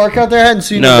still work out there? I hadn't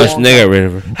seen No, her. they got rid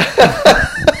of her.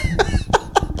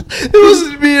 It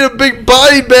wasn't being a big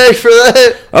body bag for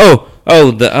that.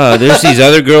 There's these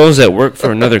other girls that work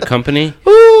for another company.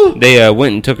 They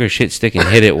went and took her shit stick and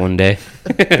hid it one day,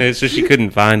 so she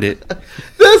couldn't find it.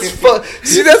 That's fun.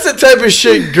 See, that's the type of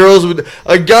shit girls would.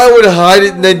 A guy would hide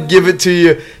it and then give it to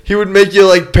you. He would make you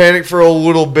like panic for a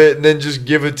little bit and then just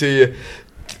give it to you.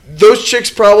 Those chicks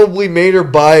probably made her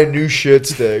buy a new shit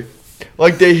stick.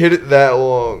 Like they hid it that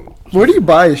long. Where do you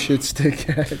buy a shit stick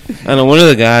at? I know one of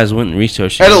the guys went and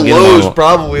researched it. At a You can get 'em Lowe's,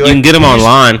 probably. You can get them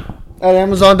online. At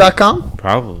Amazon.com?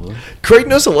 Probably. Craig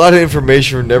knows a lot of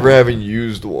information for never having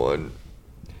used one.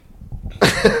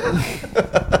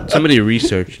 Somebody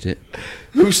researched it.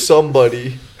 Who's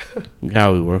somebody?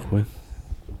 Guy we work with.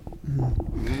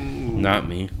 Not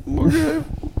me. Okay.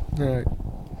 Alright.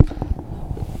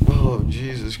 Oh,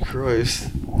 Jesus Christ.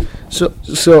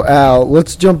 So Al,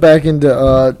 let's jump back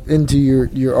into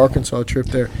your Arkansas trip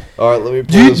there. All right, let me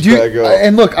pull this back up.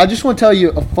 And look, I just want to tell you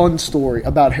a fun story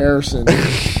about Harrison.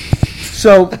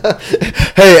 So,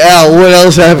 Hey, Al, what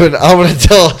else happened? I'm going to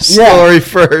tell a story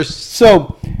first.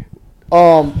 So,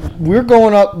 we're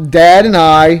going up. Dad and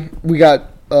I. We got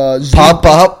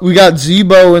Pop. We got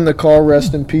Zebo in the car.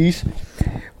 Rest in peace.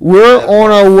 We're on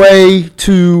our way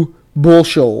to Bull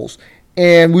Shoals,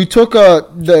 and we took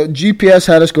the GPS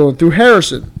had us going through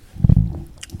Harrison.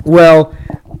 Well,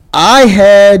 I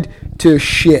had to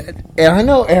shit, and I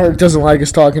know Eric doesn't like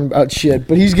us talking about shit,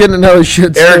 but he's getting another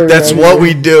shit story. Eric, that's right what here.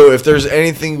 we do. If there's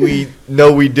anything we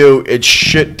know we do, it's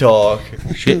shit talk.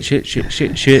 Shit.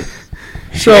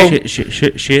 So,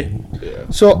 Shit.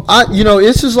 so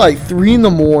this is like 3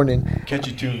 a.m. Catch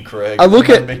a tune, Craig. I look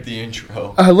at- make the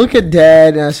intro. I look at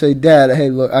Dad and I say, Dad, hey,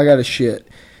 look, I got to shit.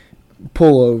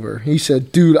 Pull over. He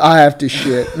said, dude, I have to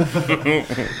shit.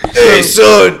 Hey,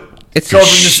 son. It's Come a from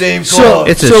the same so- club.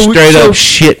 It's a So we- straight so- up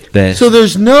shit fest. So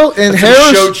there's no in Showed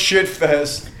Harrison. shit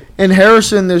fest. In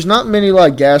Harrison, there's not many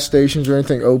like gas stations or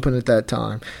anything open at that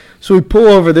time. So we pull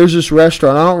over. There's this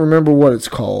restaurant. I don't remember what it's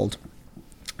called.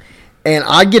 And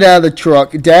I get out of the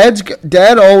truck.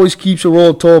 Dad always keeps a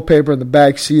roll of toilet paper in the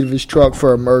back seat of his truck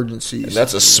for emergencies. And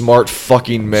that's a smart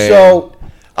fucking man. So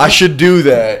I should do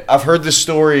that. I've heard this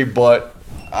story, but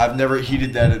I've never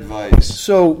heeded that advice.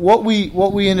 So what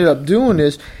we ended up doing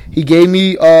is he gave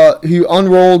me he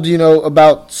unrolled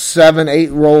about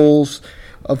 7-8 rolls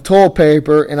of toilet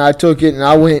paper, and I took it and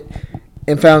I went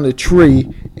and found a tree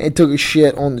and took a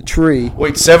shit on the tree.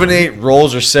 Wait, 7-8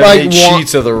 rolls or 7-8 Like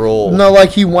sheets of the roll? No, like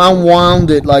he wound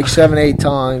it like 7-8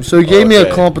 times. So he gave me a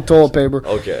Okay. clump of toilet paper.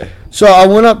 Okay. So I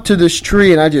went up to this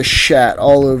tree and I just shat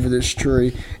all over this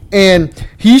tree. And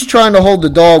he's trying to hold the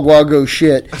dog while I go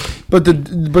shit, but the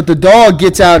dog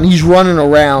gets out and he's running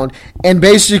around, and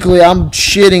basically I'm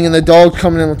shitting and the dog's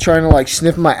coming in and trying to like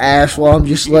sniff my ass while I'm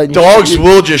just letting Dogs shit.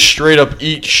 will just straight up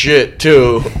eat shit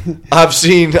too. I've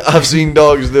seen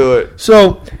dogs do it.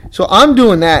 So I'm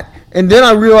doing that, and then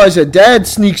I realize that Dad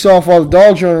sneaks off while the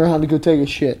dog's running around to go take a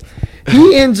shit.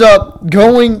 He ends up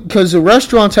going because the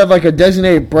restaurants have like a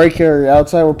designated break area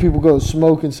outside where people go to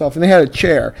smoke and stuff, and they had a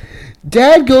chair.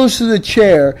 Dad goes to the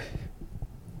chair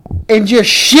and just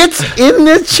shits in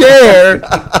the chair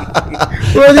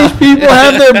where these people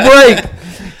have their break.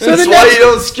 So That's the why next- you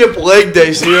don't skip leg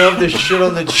day, so you don't have to shit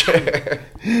on the chair.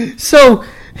 So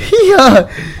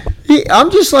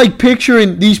I'm just like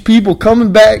picturing these people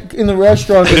coming back in the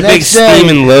restaurant the a big next day,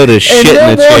 steaming load of and shit in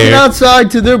they're the walking chair.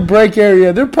 outside to their break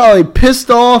area. They're probably pissed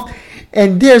off,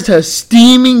 and there's a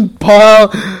steaming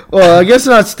pile. Well, I guess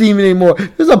not steaming anymore.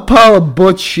 There's a pile of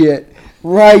butt shit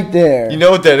right there. You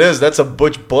know what that is? That's a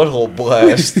Butch Butthole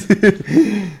blast.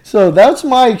 So that's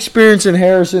my experience in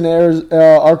Harrison,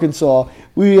 Arkansas.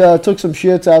 We took some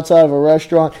shits outside of a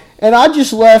restaurant, and I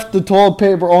just left the toilet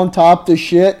paper on top of the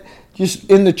shit, just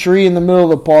in the tree in the middle of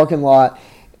the parking lot.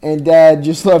 And Dad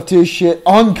just left his shit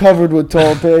uncovered with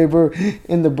toilet paper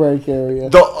in the break area.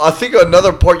 I think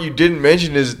another part you didn't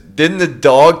mention is, didn't the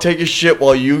dog take a shit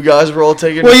while you guys were all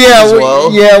taking Well, a shit yeah, as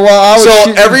well? I was So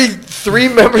shitting- every 3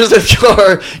 members of the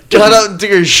car got out and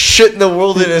took a shit in the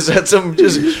wilderness at some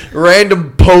just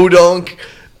random podunk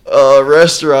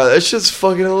restaurant. That shit's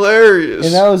fucking hilarious.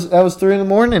 And that was 3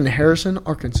 a.m. in Harrison,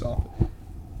 Arkansas.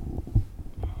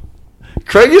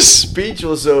 Craig is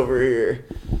speechless over here.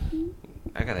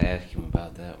 I gotta ask him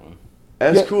about that one.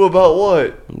 Ask who about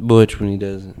what? Butch when he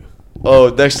does it. Oh,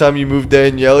 next time you move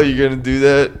Danielle, you're gonna do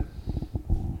that?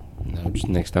 No, just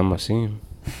next time I see him.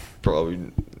 Probably.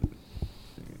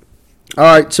 All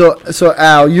right, so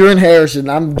Al, you're in Harrison.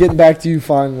 I'm getting back to you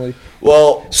finally.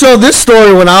 Well, So this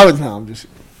story when I was I'm just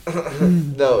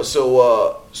no.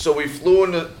 So we flew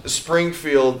into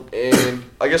Springfield, and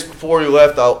I guess before we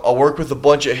left, I worked with a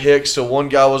bunch of hicks. So one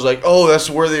guy was like, "Oh, that's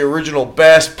where the original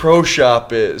Bass Pro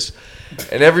Shop is,"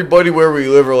 and everybody where we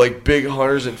live are like big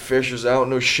hunters and fishers. I don't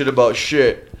know shit about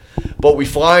shit, but we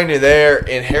fly into there,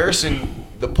 and Harrison,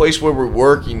 the place where we're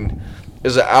working,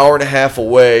 is an hour and a half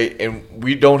away, and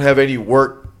we don't have any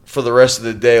work for the rest of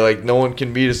the day. Like, no one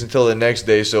can meet us until the next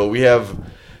day, so we have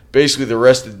basically the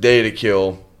rest of the day to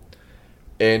kill.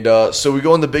 And so we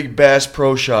go in the big Bass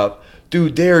Pro Shop.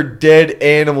 Dude, there are dead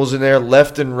animals in there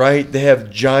left and right. They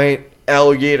have giant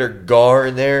alligator gar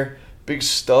in there. Big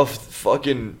stuffed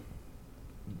fucking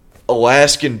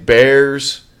Alaskan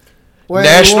bears. Wait,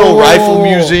 National whoa. Rifle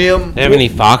Museum. They have any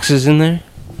foxes in there?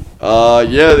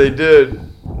 Yeah, they did.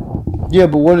 Yeah,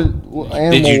 but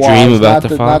animal you wise, dream about not the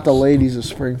not fox? the ladies of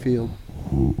Springfield.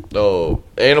 Oh,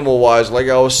 animal-wise, like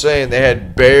I was saying, they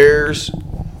had bears,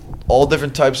 all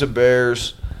different types of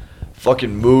bears,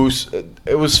 fucking moose.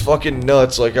 It was fucking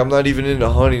nuts. Like, I'm not even into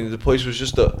hunting. The place was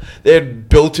just they had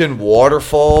built-in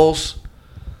waterfalls.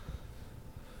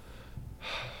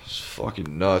 It's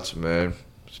fucking nuts, man.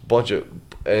 It's a bunch of,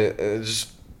 and it's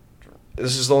just,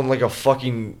 this is on like a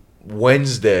fucking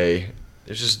Wednesday.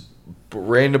 There's just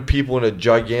random people in a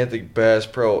gigantic Bass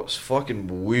Pro. It's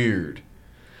fucking weird.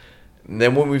 And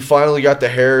then when we finally got to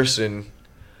Harrison,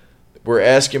 we're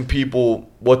asking people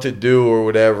what to do or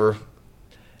whatever.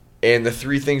 And the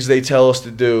 3 things they tell us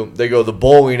to do, they go the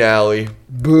bowling alley,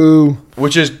 Boo.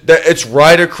 which is it's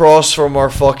right across from our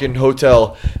fucking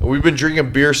hotel. And we've been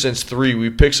drinking beer since 3.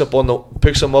 We pick some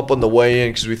up on the way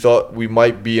in because we thought we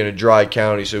might be in a dry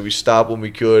county, so we stopped when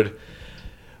we could.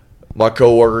 My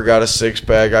coworker got a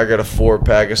 6-pack. I got a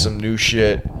 4-pack of some new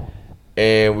shit,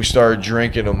 and we started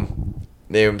drinking them.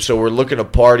 And so we're looking to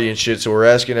party and shit. So we're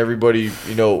asking everybody,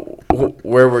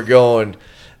 where we're going,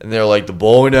 and they're like the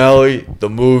bowling alley, the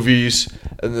movies,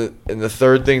 and the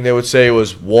third thing they would say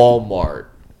was Walmart.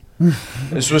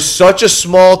 This was such a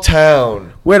small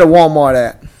town. Where the Walmart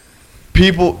at?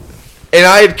 People, and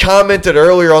I had commented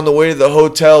earlier on the way to the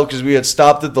hotel because we had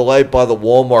stopped at the light by the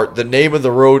Walmart. The name of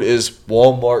the road is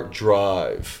Walmart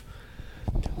Drive.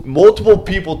 Multiple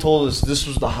people told us this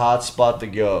was the hot spot to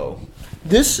go.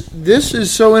 This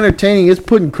is so entertaining. It's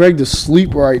putting Craig to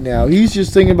sleep right now. He's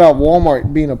just thinking about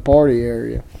Walmart being a party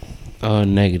area.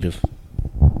 Negative.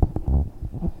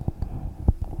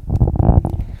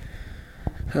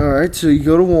 All right, so you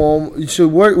go to Walmart. So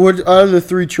what out of the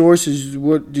 3 choices,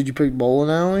 what did you pick?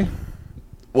 Bowling alley?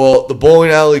 Well, the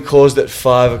bowling alley closed at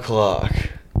 5 o'clock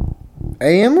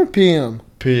AM or PM?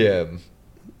 p.m.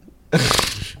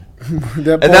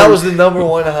 That And that was the number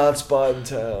 1 hot spot in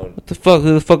town. What the fuck?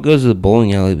 Who the fuck goes to the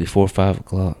bowling alley before 5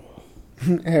 o'clock?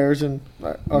 Harrison.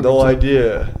 No Arkansas.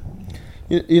 idea.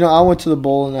 I went to the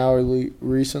bowling alley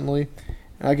recently,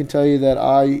 and I can tell you that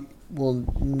I will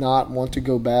not want to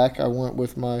go back. I went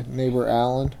with my neighbor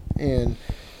Alan and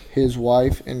his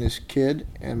wife and his kid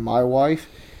and my wife,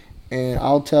 and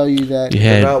I'll tell you that You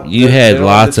They're had not- you they had don't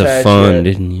lots have of the tag fun, yet.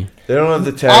 didn't you? They don't have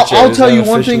the tax. I'll yet. tell It's you not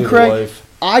one thing, officially Craig. life.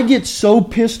 I get so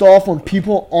pissed off when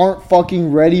people aren't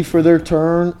fucking ready for their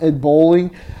turn at bowling.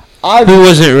 Who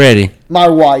wasn't ready? My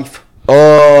wife.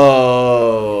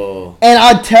 Oh. And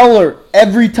I tell her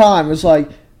every time, it's like,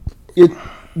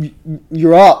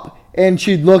 you're up. And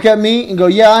she'd look at me and go,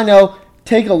 yeah, I know.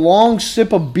 Take a long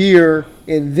sip of beer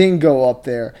and then go up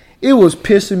there. It was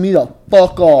pissing me the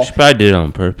fuck off. She probably did it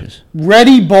on purpose.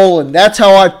 Ready bowling. That's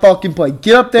how I fucking play.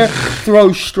 Get up there,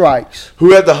 throw strikes.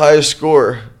 Who had the highest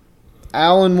score?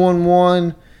 Alan won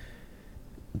 1.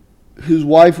 His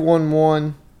wife won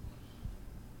 1.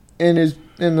 And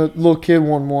and the little kid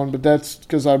won one, but that's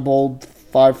because I bowled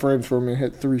 5 frames for him and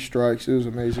hit 3 strikes. It was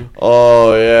amazing.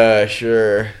 Oh, yeah,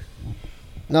 sure.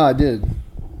 No, I did.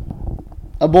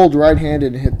 I bowled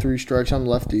right-handed and hit 3 strikes on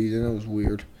lefties, and it was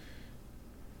weird.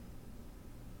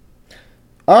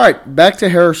 All right, back to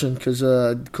Harrison, because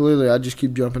clearly I just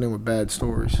keep jumping in with bad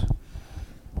stories.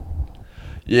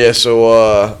 Yeah,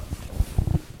 so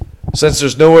since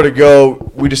there's nowhere to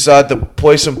go, we decided to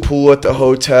play some pool at the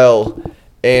hotel.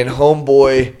 And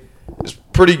homeboy is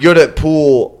pretty good at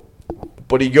pool,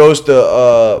 but he goes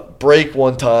to break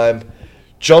one time,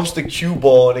 jumps the cue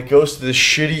ball, and it goes to the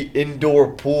shitty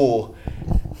indoor pool.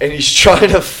 And he's trying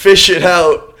to fish it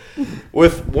out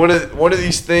with one of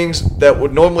these things that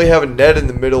would normally have a net in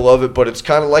the middle of it, but it's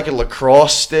kind of like a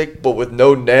lacrosse stick, but with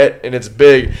no net, and it's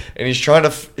big. And he's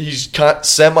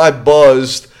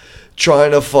semi-buzzed,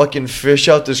 trying to fucking fish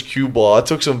out this cue ball. I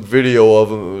took some video of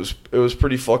him. It was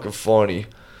pretty fucking funny.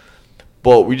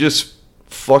 But we just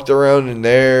fucked around in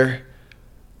there,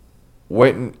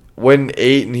 went and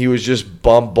ate, and he was just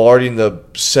bombarding the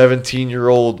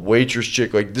 17-year-old waitress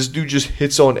chick. Like, this dude just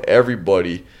hits on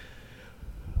everybody.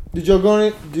 Did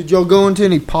y'all go into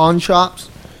any pawn shops?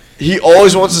 He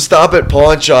always wants to stop at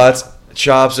pawn shops,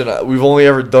 and we've only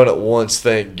ever done it once,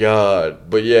 thank God.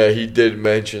 But yeah, he did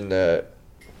mention that.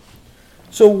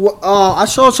 So I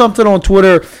saw something on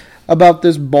Twitter about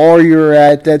this bar you're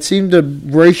at that seemed to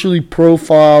racially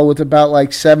profile with about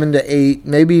like 7 to 8,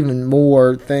 maybe even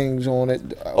more things on it.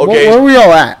 Okay. Where were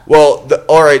y'all at? Well,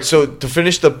 all right, so to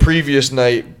finish the previous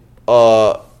night,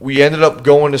 we ended up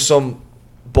going to some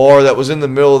bar that was in the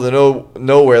middle of the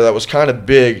nowhere that was kind of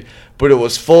big, but it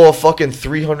was full of fucking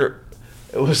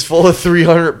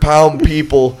 300-pound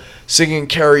people singing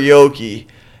karaoke.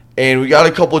 And we got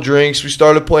a couple drinks. We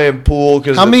started playing pool.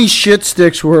 How many shit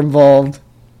sticks were involved?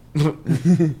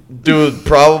 Dude,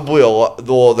 probably a lot.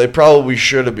 Well, they probably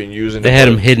should have been using. They had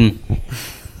them hidden.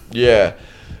 Yeah.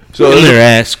 So in their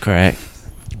ass crack.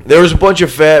 There was a bunch of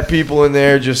fat people in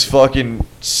there just fucking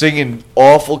singing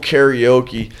awful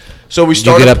karaoke. So we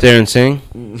started. Did you get up there and sing?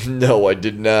 No, I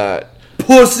did not.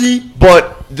 Pussy.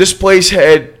 But this place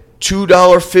had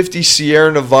 $2.50 Sierra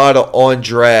Nevada on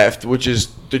draft, which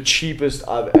is the cheapest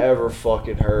I've ever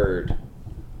fucking heard.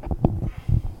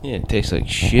 Yeah, it tastes like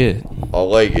shit. I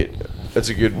like it. That's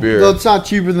a good beer. Well, it's not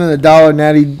cheaper than the $1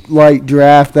 Natty Light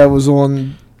draft that was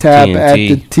on tap TNT. at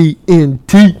the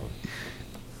TNT.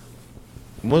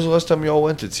 When was the last time y'all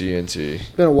went to TNT? It's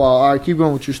been a while. All right, keep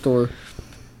going with your story.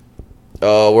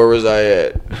 Where was I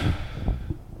at?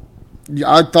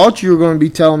 I thought you were going to be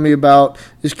telling me about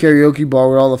this karaoke bar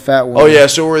with all the fat ones. Oh, yeah,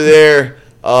 so we're there.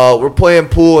 We're playing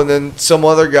pool, and then some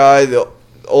other guy, the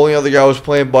only other guy who was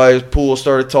playing by his pool,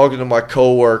 started talking to my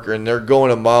coworker, and they're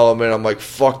going a mile a minute. I'm like,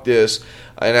 fuck this.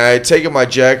 And I had taken my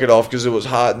jacket off because it was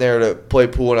hot in there to play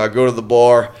pool, and I go to the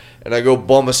bar, and I go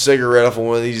bum a cigarette off of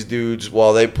one of these dudes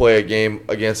while they play a game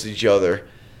against each other.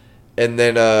 And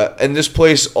then, and this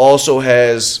place also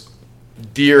has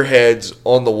deer heads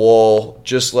on the wall,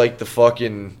 just like the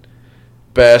fucking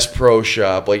Bass Pro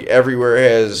Shop. Like, everywhere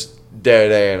has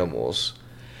dead animals.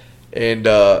 And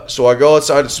so I go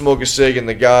outside to smoke a cig, and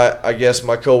the guy, I guess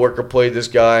my coworker played this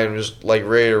guy and was like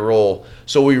ready to roll.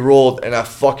 So we rolled, and I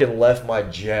fucking left my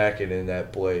jacket in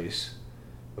that place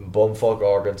in bumfuck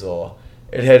Arkansas.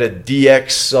 It had a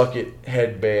DX Suck It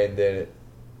headband in it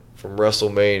from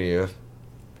WrestleMania.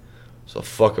 It's a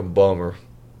fucking bummer.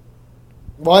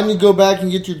 Why didn't you go back and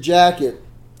get your jacket?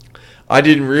 I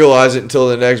didn't realize it until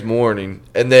the next morning.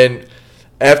 And then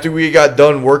after we got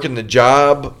done working the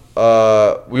job,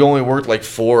 we only worked like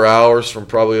 4 hours from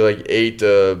probably like 8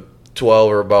 to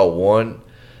 12 or about 1.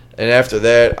 And after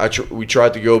that, we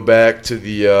tried to go back to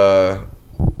the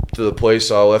place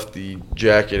I left the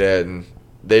jacket at, and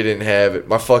they didn't have it.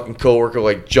 My fucking coworker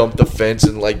like jumped the fence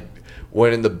and like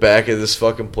went in the back of this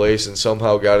fucking place and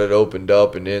somehow got it opened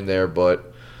up and in there,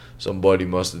 but somebody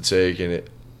must have taken it.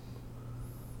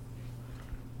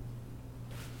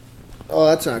 Oh,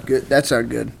 that's not good. That's not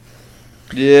good.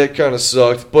 Yeah, it kind of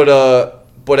sucked. But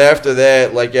after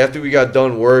that, like after we got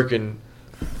done working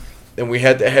and we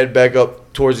had to head back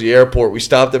up towards the airport, we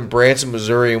stopped in Branson,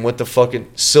 Missouri and went to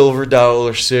fucking Silver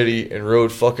Dollar City and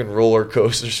rode fucking roller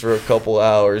coasters for a couple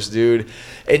hours, dude.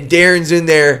 And Darren's in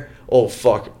there. Oh,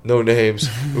 fuck. No names.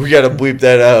 We got to bleep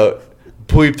that out.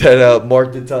 Bleep that out.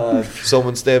 Mark the time.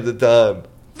 Someone stamp the time.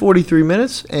 43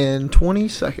 minutes and 20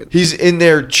 seconds. He's in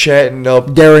there chatting up.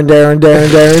 Darren.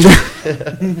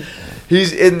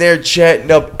 He's in there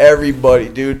chatting up everybody,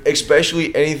 dude.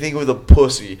 Especially anything with a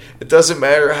pussy. It doesn't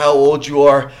matter how old you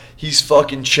are. He's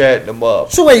fucking chatting them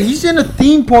up. So wait, he's in a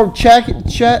theme park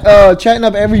chatting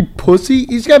up every pussy?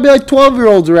 He's got to be like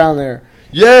 12-year-olds around there.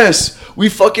 Yes, we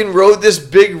fucking rode this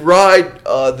big ride.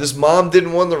 This mom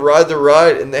didn't want to ride the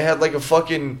ride, and they had like a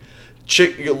fucking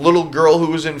a little girl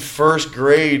who was in first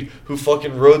grade who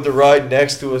fucking rode the ride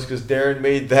next to us because Darren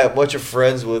made that much of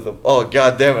friends with him. Oh,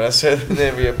 god damn it, I said the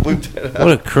name, I bleeped that out.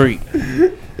 What a creep.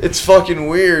 It's fucking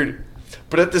weird.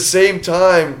 But at the same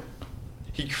time,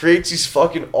 he creates these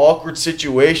fucking awkward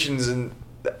situations, and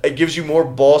it gives you more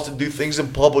balls to do things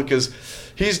in public because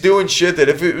he's doing shit that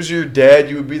if it was your dad,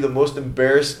 you would be the most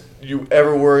embarrassed you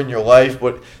ever were in your life,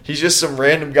 but he's just some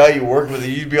random guy you work with,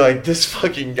 and you'd be like, this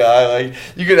fucking guy, like,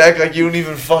 you could act like you don't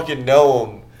even fucking know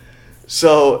him.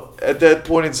 So, at that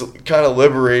point, it's kind of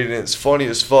liberating, and it's funny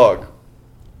as fuck.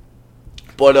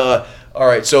 But,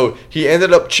 alright, so he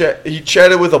ended up, he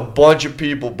chatted with a bunch of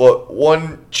people, but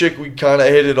one chick we kind of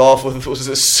hit it off with was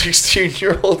a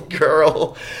 16-year-old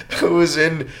girl who was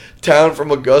in town from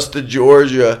Augusta,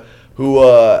 Georgia, who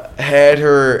had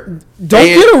her... Don't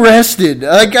get arrested.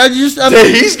 Like, he's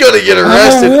gonna get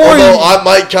arrested, although I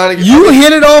might kind of... You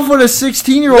hit it off with a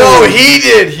 16-year-old. No, he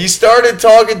did. He started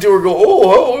talking to her,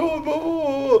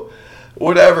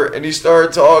 whatever, and he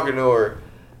started talking to her.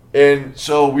 And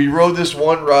so we rode this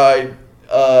one ride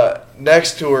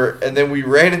next to her, and then we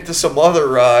ran into some other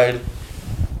ride,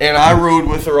 and I rode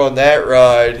with her on that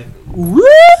ride.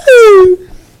 Woo!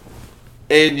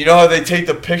 And you know how they take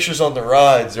the pictures on the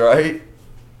rides, right?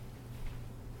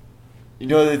 You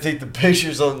know how they take the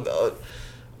pictures on...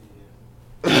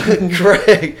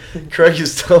 Craig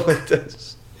is telling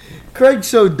this. Craig's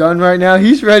so done right now.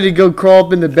 He's ready to go crawl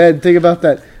up into bed and think about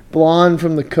that blonde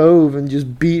from the Cove and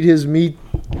just beat his meat.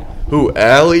 Who,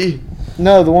 Allie?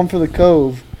 No, the one for the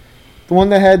Cove. The one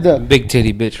that had the... Big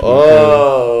titty bitch.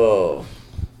 Oh...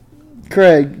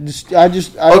 Craig, I don't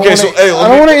hey,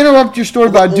 want to interrupt your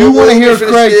story, but I do want to hear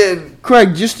Craig. Again.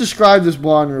 Craig, just describe this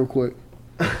blonde real quick.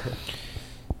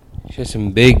 She has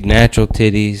some big natural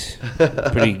titties,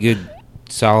 pretty good,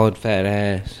 solid fat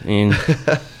ass, and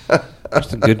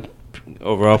just a good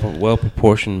overall, well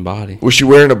proportioned body. Was she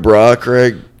wearing a bra,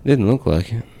 Craig? Didn't look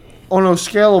like it. On a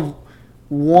scale of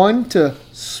 1 to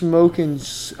smoking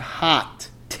hot,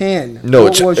 10. No,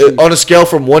 what was she? On a scale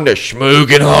from 1 to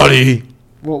smoking hottie.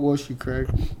 What was she, Craig?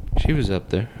 She was up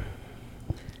there.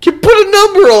 You put a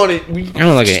number on it. I don't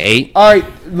know, like an 8. All right,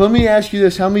 let me ask you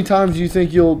this. How many times do you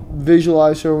think you'll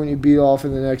visualize her when you beat off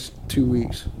in the next 2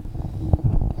 weeks?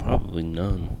 Probably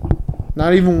none.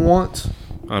 Not even once?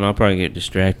 I don't know, I'll probably get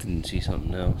distracted and see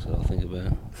something else that I'll think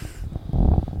about.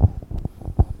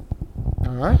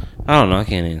 All right. I don't know, I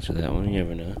can't answer that one. You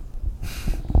never know.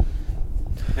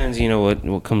 Depends, you know,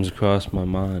 what comes across my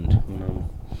mind when I'm...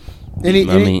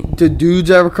 Did dudes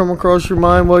ever come across your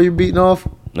mind while you're beating off?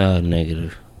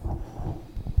 Negative.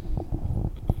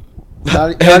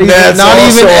 Not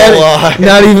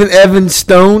even Evan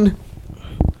Stone?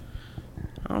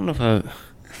 I don't know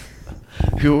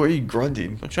if Who are you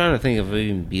grunting? I'm trying to think if I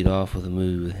even beat off with a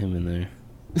movie with him in there.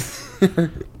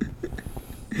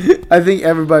 I think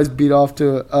everybody's beat off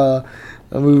to a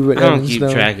movie with Evan Stone. I don't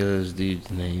keep track of those dudes'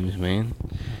 names, man.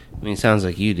 I mean, it sounds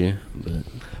like you do, but...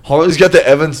 Harley's got the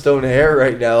Evan Stone hair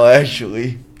right now,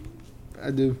 actually. I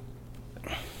do.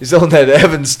 He's on that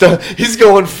Evan Stone. He's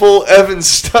going full Evan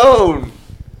Stone.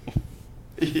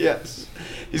 Yes.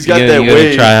 He's got that wave. You wave.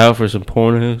 gonna try out for some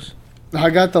pornos? I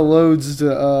got the loads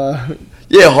to...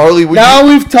 Yeah, Harley. Now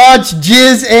we've touched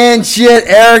jizz and shit,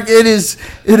 Eric. It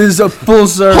is a full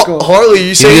circle. Harley,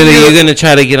 you say you're gonna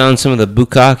try to get on some of the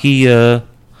bukkake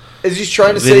Is he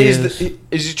trying to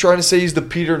videos. say he's the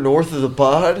Peter North of the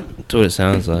pod? That's what it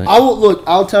sounds like.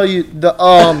 I'll tell you the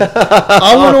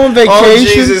I went on vacation. Oh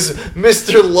Jesus,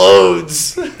 Mr.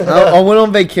 Loads. I went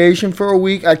on vacation for a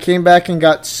week. I came back and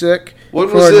got sick When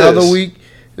for was another this? week.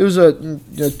 It was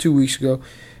 2 weeks ago.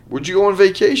 Where'd you go on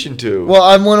vacation to? Well,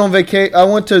 I went on vacation. I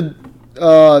went to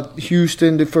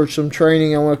Houston for some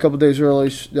training. I went a couple days early.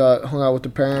 Hung out with the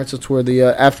parents. That's where the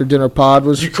after dinner pod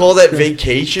was. You call that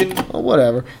vacation? Oh,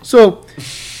 whatever. So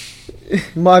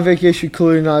my vacation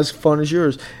clearly not as fun as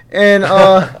yours. And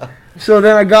so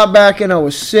then I got back and I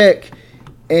was sick,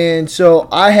 and so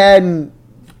I hadn't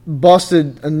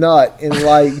busted a nut in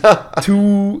like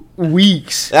 2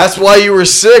 weeks. That's why you were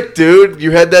sick, dude.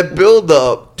 You had that build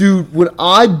up. Dude, when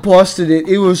I busted it,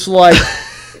 it was like,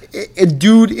 it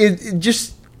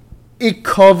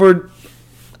covered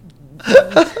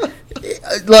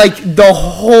like the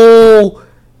whole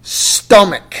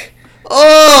stomach.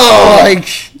 Oh, like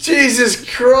Jesus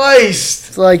Christ!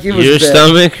 It's like it was your bad.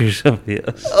 stomach or somebody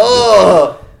else.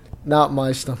 Oh, Not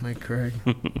my stomach, Craig.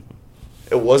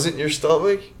 it wasn't your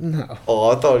stomach? No. Oh,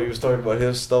 I thought he was talking about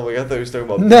his stomach. I thought he was talking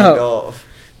about No. beating off.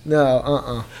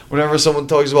 No, Whenever someone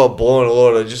talks about blowing a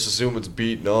load, I just assume it's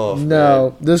beating off.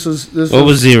 No, this was. What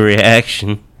was the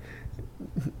reaction?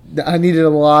 I needed a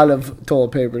lot of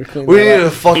toilet paper to clean. We that need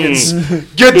up. to fucking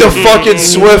get the fucking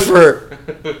Swiffer.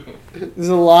 There's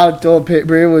a lot of toilet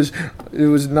paper. It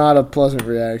was not a pleasant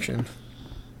reaction.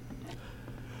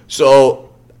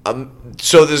 So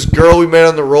this girl we met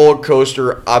on the roller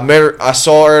coaster, I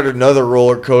saw her at another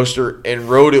roller coaster and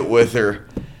rode it with her.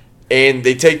 And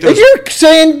they take those. And you're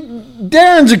saying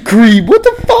Darren's a creep. What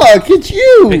the fuck? It's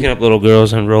you. Picking up little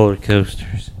girls on roller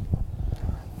coasters.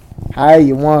 Hey,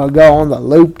 you want to go on the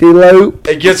loop-de-loop?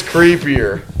 It gets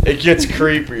creepier.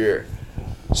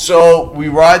 So we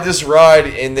ride this ride,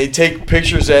 and they take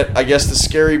pictures at, I guess, the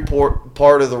scary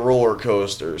part of the roller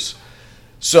coasters.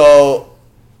 So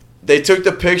they took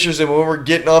the pictures, and when we were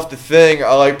getting off the thing,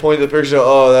 I pointed the picture,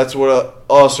 that's what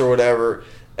us or whatever,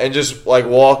 and just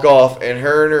walk off. And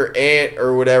her and her aunt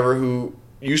or whatever, who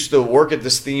used to work at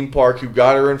this theme park, who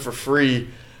got her in for free,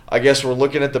 I guess we're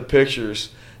looking at the pictures.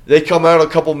 They come out a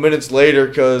couple minutes later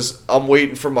because I'm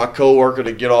waiting for my coworker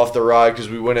to get off the ride because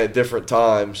we went at different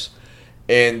times.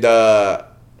 And her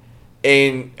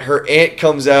aunt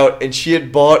comes out, and she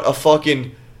had bought a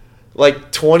fucking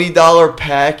 $20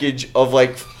 package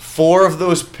of 4 of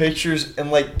those pictures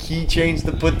and keychains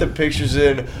to put the pictures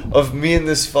in of me and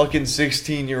this fucking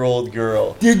 16-year-old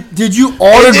girl. Did you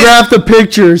autograph the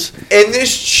pictures? And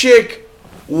this chick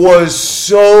was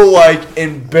so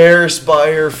embarrassed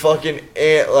by her fucking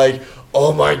aunt,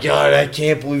 oh my god, I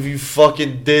can't believe you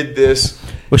fucking did this.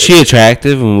 Was she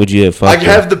attractive, and would you have fucked I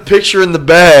have the picture in the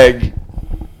bag.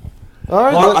 All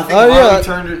right. I think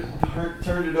Marley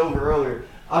turned it over earlier.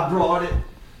 I brought it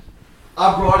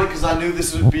because I knew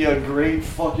this would be a great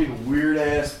fucking weird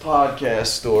ass podcast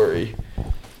story.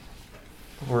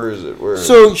 Where is it?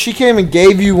 So she came and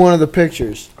gave you one of the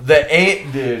pictures. The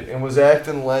aunt did, and was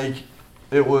acting like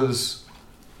it was.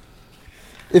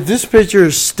 If this picture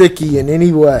is sticky in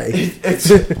any way,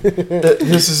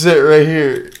 This is it right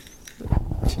here.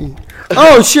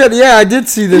 Oh shit! Yeah, I did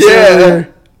see this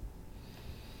earlier.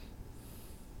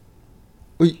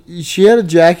 She had a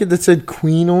jacket that said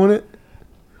Queen on it,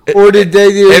 or did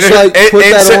they just put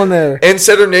that on there? And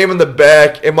said her name in the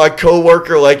back, and my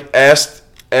coworker asked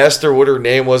her what her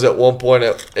name was at one point,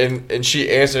 and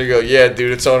she answered and go, "Yeah,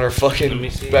 dude, it's on her fucking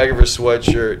back of her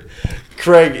sweatshirt."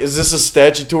 Craig, is this a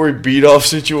statutory beat-off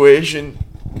situation?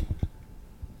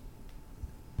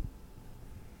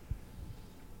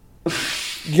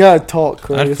 You gotta talk,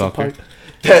 Craig. I'd fuck her.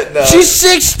 She's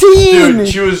 16.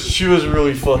 Dude, she was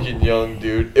really fucking young,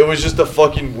 dude. It was just a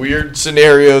fucking weird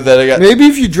scenario that I got. Maybe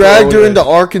if you dragged her into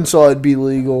Arkansas, it'd be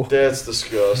legal. That's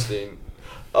disgusting.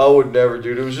 I would never,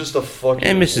 dude. It was just a fucking.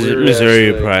 And weird Missouri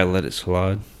ass would thing. probably let it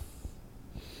slide.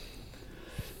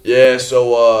 Yeah,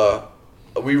 so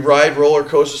we ride roller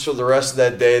coasters for the rest of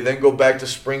that day, then go back to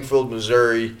Springfield,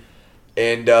 Missouri,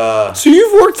 and So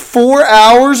you've worked 4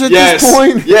 hours at this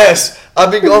point? Yes, I've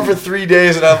been gone for 3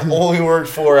 days, and I've only worked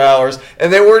 4 hours,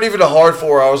 and they weren't even a hard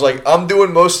 4 hours. I'm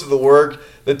doing most of the work.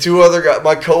 The 2 other guys,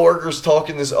 my coworkers,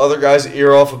 talking this other guy's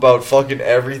ear off about fucking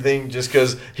everything just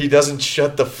because he doesn't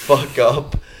shut the fuck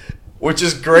up, which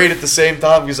is great at the same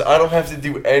time because I don't have to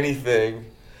do anything.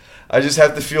 I just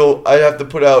have to I have to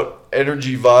put out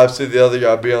energy vibes to the other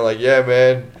guy, being like, yeah,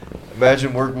 man,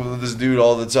 imagine working with this dude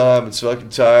all the time. It's fucking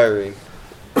tiring.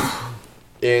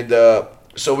 And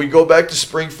so we go back to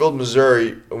Springfield,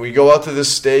 Missouri, and we go out to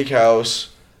this steakhouse,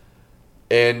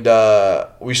 and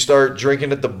we start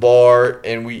drinking at the bar,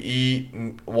 and we eat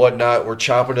and whatnot. We're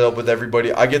chopping it up with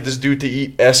everybody. I get this dude to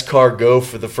eat escargot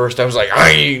for the first time. I was like, I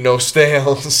ain't eating no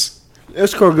stales.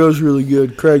 Escargot's really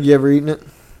good. Craig, you ever eaten it?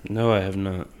 No, I have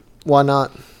not. Why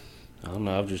not? I don't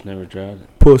know. I've just never tried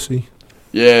it. Pussy.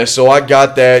 Yeah, so I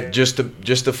got that just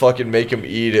to fucking make him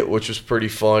eat it, which was pretty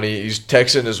funny. He's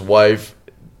texting his wife,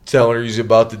 telling her he's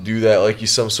about to do that like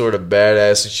he's some sort of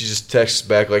badass, and she just texts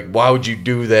back like, why would you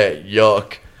do that?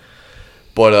 Yuck.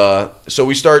 But so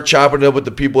we start chopping it up with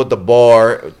the people at the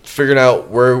bar, figuring out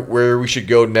where we should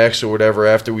go next or whatever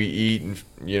after we eat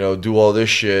and do all this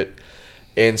shit.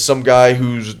 And some guy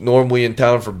who's normally in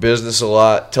town for business a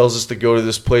lot tells us to go to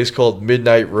this place called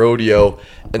Midnight Rodeo.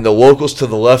 And the locals to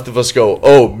the left of us go,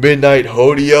 oh, Midnight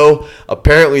Rodeo?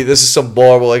 Apparently this is some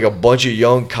bar where a bunch of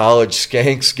young college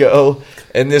skanks go.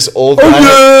 And this old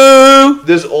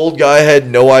guy had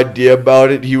no idea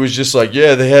about it. He was just like,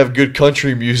 yeah, they have good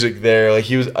country music there.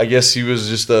 I guess he was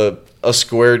just a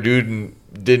square dude and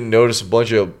didn't notice a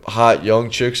bunch of hot young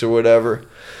chicks or whatever.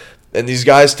 And these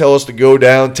guys tell us to go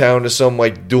downtown to some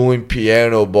dueling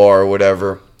piano bar or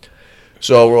whatever.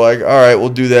 So we're like, all right, we'll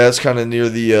do that. It's kind of near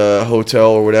the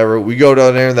hotel or whatever. We go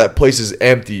down there, and that place is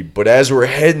empty. But as we're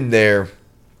heading there,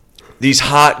 these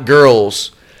hot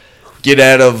girls get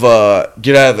out of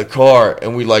the car,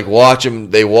 and we like watch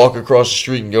them. They walk across the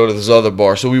street and go to this other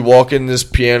bar. So we walk in this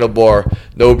piano bar.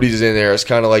 Nobody's in there. It's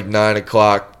kind of like 9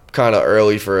 o'clock, kind of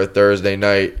early for a Thursday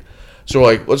night. So we're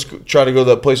like, let's try to go to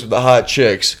that place with the hot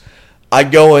chicks. I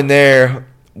go in there.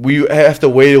 We have to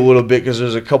wait a little bit because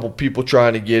there's a couple people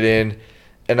trying to get in.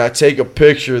 And I take a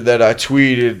picture that I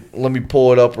tweeted. Let me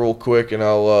pull it up real quick, and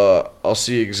I'll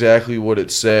see exactly what it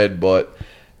said. But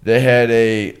they had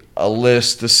a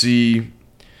list to see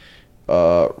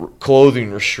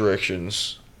clothing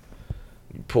restrictions.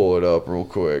 Pull it up real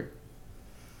quick.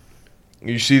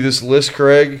 You see this list,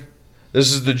 Craig?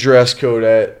 This is the dress code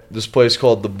at this place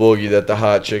called the Boogie that the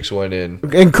hot chicks went in.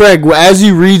 And Craig, as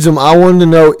he reads them, I wanted to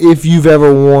know if you've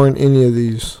ever worn any of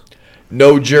these.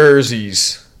 No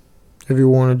jerseys. Have you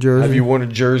worn a jersey? Have you worn a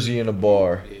jersey in a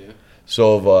bar? Yeah.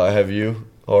 So have you,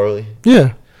 Harley?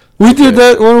 Yeah. We did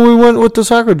that when we went with the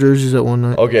soccer jerseys that one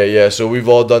night. Okay, yeah, so we've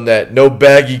all done that. No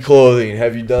baggy clothing.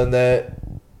 Have you done that?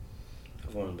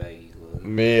 I've worn baggy clothes.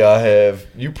 Me, I have.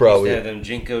 You probably. Used to have them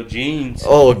Jinko jeans.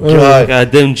 Oh, God.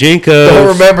 Got them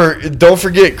Jinkos. Don't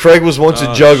forget, Craig was once a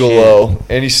Oh, juggalo,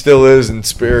 and he still is in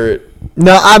spirit.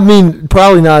 No, I mean,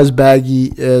 probably not as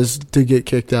baggy as to get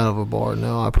kicked out of a bar.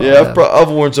 No, I probably Yeah, have. I've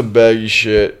worn some baggy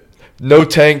shit. No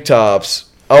tank tops.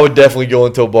 I would definitely go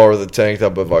into a bar with a tank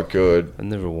top if I could. I've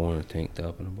never worn a tank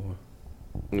top in a bar.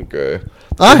 Okay.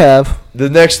 I have. The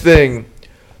next thing,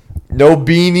 no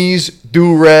beanies,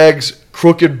 do-rags,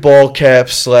 crooked ball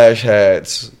caps /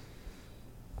 hats.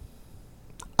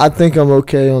 I think I'm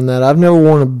okay on that. I've never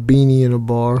worn a beanie in a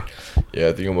bar. Yeah,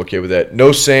 I think I'm okay with that.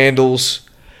 No sandals.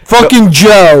 Fucking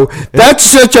Joe. That's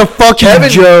such a fucking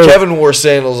Joe. Kevin wore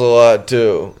sandals a lot,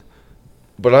 too.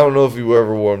 But I don't know if you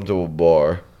ever wore them to a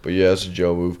bar. But yeah, it's a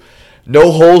Joe move.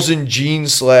 No holes in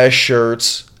jeans /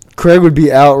 shirts. Craig would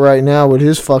be out right now with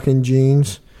his fucking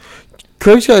jeans.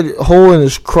 Craig's got a hole in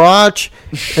his crotch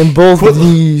and both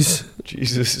knees.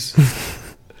 Jesus.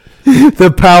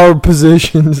 The power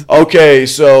positions. Okay,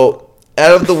 so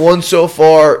out of the ones so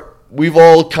far, we've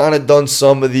all kind of done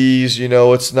some of these. You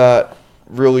know, it's not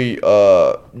really...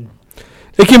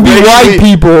 It can be white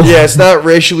people. Yeah, it's not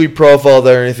racially profiled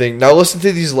or anything. Now listen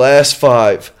to these last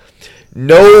 5.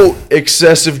 No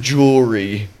excessive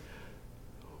jewelry.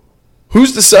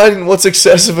 Who's deciding what's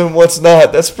excessive and what's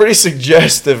not? That's pretty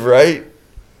suggestive, right?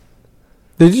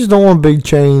 They just don't want big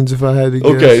chains, if I had to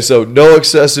guess. Okay, so no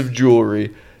excessive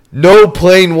jewelry. No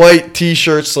plain white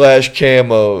t-shirts /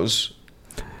 camos.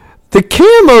 The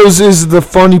camos is the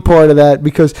funny part of that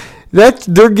because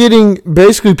they're getting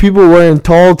basically people wearing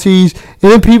tall tees and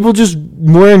then people just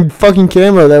wearing fucking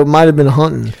camo that might have been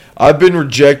hunting. I've been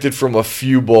rejected from a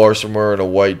few bars from wearing a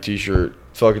white t-shirt.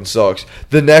 Fucking sucks.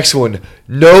 The next one,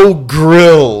 no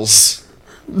grills.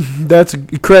 That's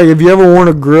Craig. Have you ever worn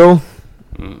a grill?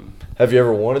 Have you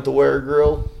ever wanted to wear a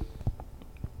grill?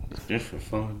 It's just for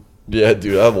fun. Yeah,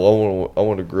 dude, I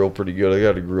want to grill pretty good. I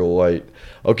got a grill light.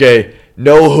 Okay,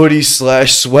 no hoodie /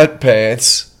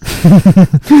 sweatpants.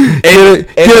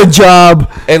 Get a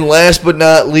job. And last but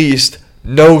not least,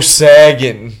 no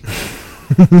sagging.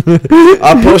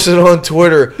 I posted on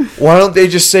Twitter, why don't they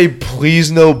just say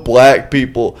please no black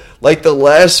people? Like the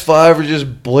last 5 are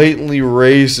just blatantly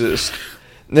racist.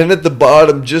 And then at the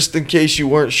bottom, just in case you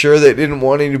weren't sure they didn't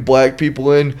want any black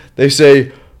people in, they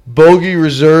say Bogey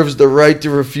reserves the right to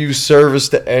refuse service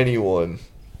to anyone.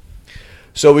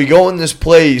 So we go in this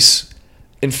place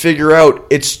and figure out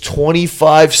it's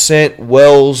 25-cent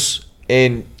Wells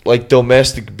and like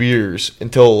domestic beers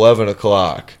until 11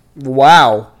 o'clock.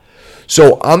 Wow.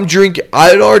 So I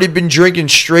had already been drinking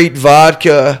straight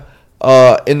vodka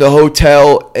in the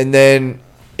hotel, and then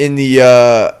in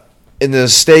the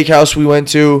steakhouse we went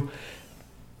to,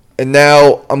 and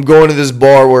now I'm going to this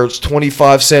bar where it's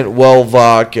 25-cent well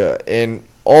vodka, and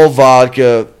all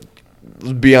vodka,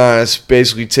 let's be honest,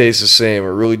 basically tastes the same. It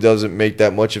really doesn't make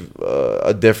that much of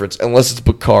a difference unless it's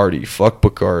Bacardi. Fuck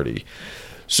Bacardi.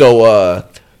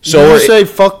 So Did you say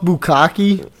fuck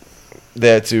Bukkake?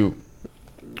 that too.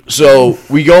 So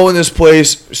we go in this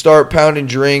place, start pounding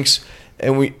drinks,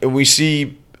 and we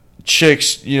see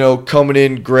chicks, you know, coming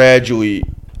in gradually.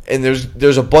 And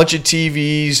there's a bunch of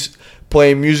TVs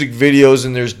playing music videos,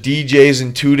 and there's DJs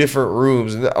in 2 different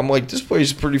rooms. And I'm like, this place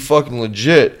is pretty fucking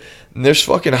legit. And there's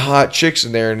fucking hot chicks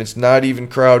in there, and it's not even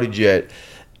crowded yet.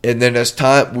 And then as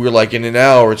time, we're like, in an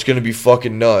hour, it's gonna be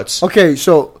fucking nuts. Okay,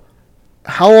 so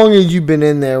how long had you been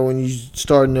in there when you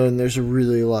started knowing there's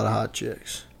really a lot of hot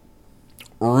chicks?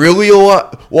 Really a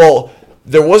lot. Well,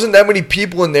 there wasn't that many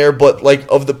people in there, but like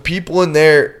of the people in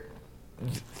there,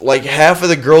 like half of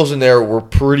the girls in there were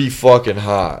pretty fucking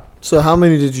hot. So how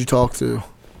many did you talk to?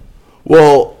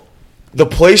 Well, the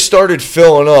place started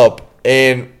filling up,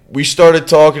 and we started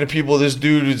talking to people. This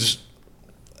dude is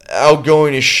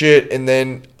outgoing as shit, and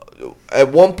then at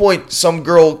one point, some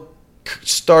girl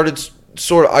started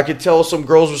sort of. I could tell some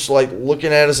girls was like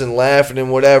looking at us and laughing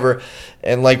and whatever,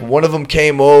 and like one of them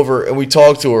came over and we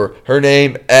talked to her. Her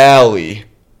name Allie,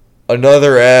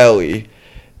 another Allie,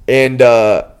 and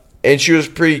she was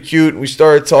pretty cute. And we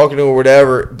started talking to her,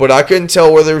 whatever. But I couldn't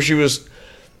tell whether she was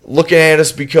looking at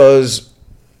us because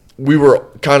we were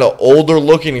kind of older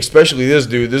looking, especially this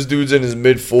dude. This dude's in his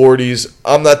mid-40s.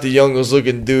 I'm not the youngest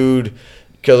looking dude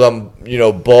because I'm,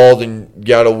 bald and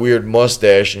got a weird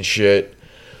mustache and shit.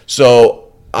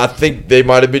 So I think they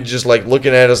might have been just like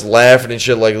looking at us laughing and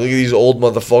shit, like, look at these old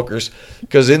motherfuckers.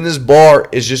 Because in this bar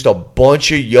is just a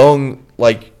bunch of young,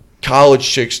 like, college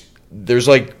chicks. There's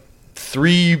like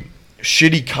 3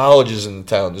 shitty colleges in the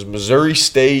town. There's Missouri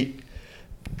State,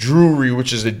 Drury,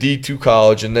 which is a D2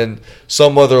 college, and then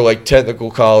some other like technical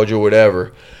college or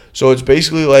whatever. So it's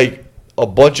basically like a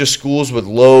bunch of schools with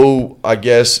low, I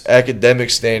guess, academic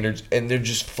standards, and they're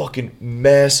just fucking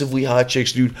massively hot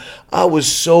chicks, dude. I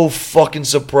was so fucking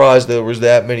surprised there was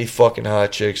that many fucking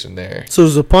hot chicks in there. So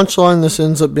is the punchline this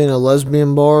ends up being a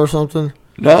lesbian bar or something?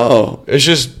 No,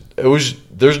 there's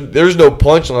no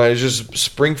punchline. It's just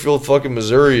Springfield, fucking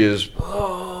Missouri is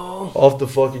off the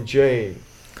fucking chain.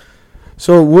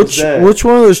 So which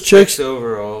one of those chicks? Sex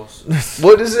overalls.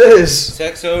 What is this?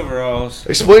 Sex overalls.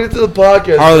 Explain it to the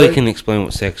podcast. Harley Greg. can explain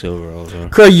what sex overalls are.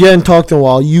 Craig, you hadn't talked in a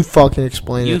while. You fucking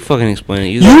explain You it. fucking explain it.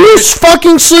 You were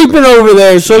fucking sleeping over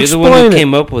there, so You're the one explain who it.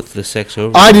 came up with the sex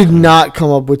overalls. I did not come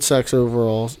up with sex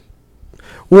overalls.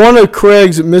 One of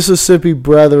Craig's Mississippi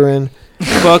brethren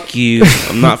Fuck you.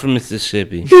 I'm not from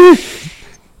Mississippi.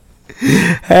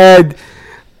 had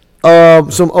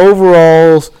some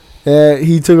overalls that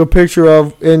he took a picture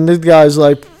of, and this guy's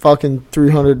like fucking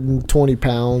 320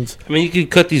 pounds. I mean, you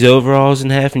could cut these overalls in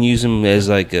half and use them as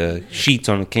like sheets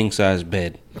on a king size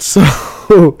bed. So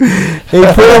he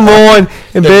put them on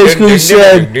and basically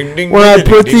said, when I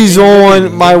put these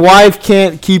on, my wife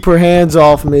can't keep her hands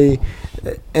off me.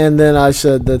 And then I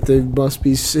said that they must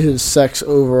be his sex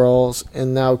overalls.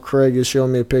 And now Craig is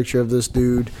showing me a picture of this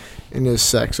dude in his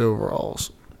sex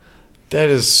overalls. That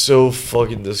is so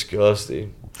fucking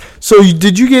disgusting. So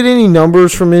did you get any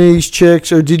numbers from any of these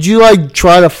chicks, or did you like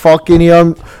try to fuck any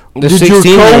of them? The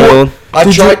 16-year-old.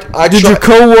 Did your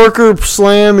coworker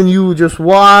slam and you just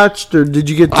watched, or did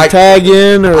you get the tag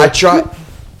in? Or I tried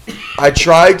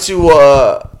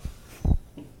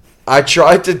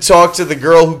to talk to the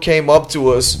girl who came up to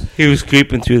us. He was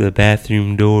creeping through the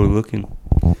bathroom door looking.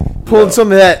 pulling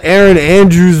some of that Aaron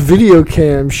Andrews video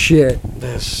cam shit.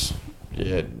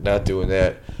 Yeah, not doing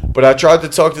that. But I tried to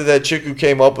talk to that chick who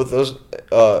came up with us,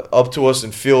 up to us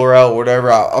and feel her out,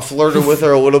 whatever. I flirted with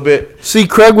her a little bit. See,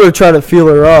 Craig would have tried to feel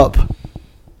her up.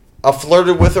 I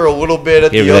flirted with her a little bit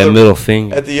at Give the her other that middle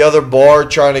finger. at the other bar,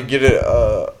 trying to get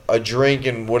a drink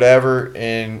and whatever,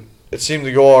 and it seemed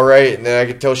to go all right. And then I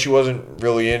could tell she wasn't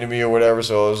really into me or whatever,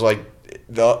 so it was like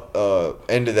the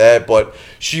end of that. But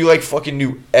she like fucking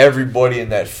knew everybody in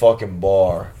that fucking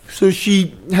bar. So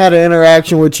she had an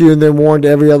interaction with you and then warned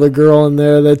every other girl in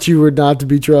there that you were not to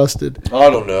be trusted. I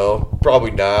don't know.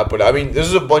 Probably not. But, I mean, this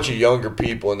is a bunch of younger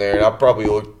people in there, and I probably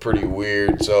looked pretty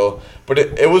weird. So, but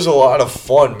it was a lot of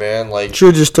fun, man. Like, Should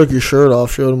have just took your shirt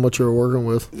off, showed them what you were working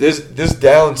with. this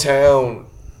downtown,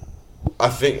 I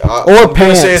think... Or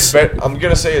pants. I'm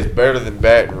going to say it's better than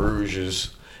Baton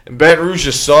Rouge's. And Baton Rouge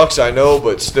just sucks, I know,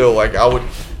 but still, like, I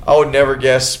would never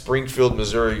guess Springfield,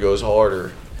 Missouri goes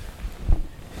harder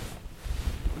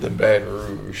than Baton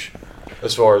Rouge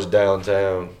as far as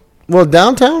downtown. Well,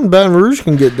 downtown Baton Rouge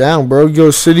can get down, bro. You go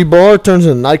to City Bar, it turns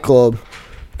into a nightclub.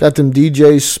 Got them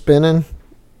DJs spinning.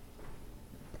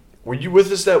 Were you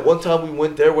with us that one time we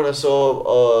went there when I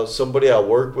saw somebody I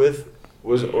worked with? Or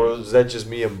was that just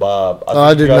me and Bob?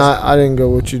 I did not. I didn't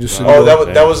go with you to City Oh, Bar.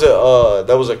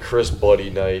 that was a Chris Buddy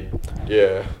night.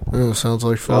 Yeah, Oh, sounds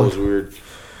like that fun. was weird.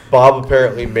 Bob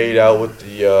apparently made out with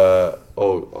the.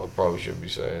 I probably shouldn't be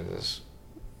saying this.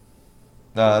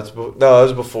 That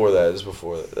was before that.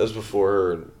 That was before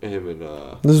her and him and.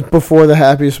 This is before the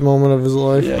happiest moment of his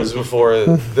life. Yeah, this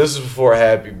is before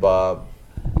Happy Bob.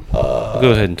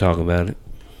 Go ahead and talk about it.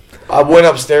 I went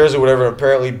upstairs or whatever, and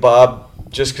apparently Bob,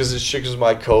 just because this chick was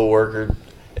my coworker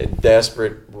and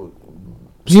desperate,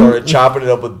 started chopping it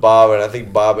up with Bob, and I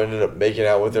think Bob ended up making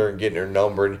out with her and getting her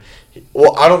number. And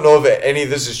I don't know if any of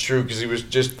this is true because he was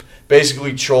just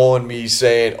basically trolling me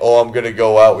saying, "Oh, I'm gonna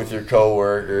go out with your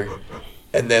coworker,"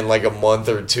 and then like a month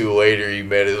or two later, he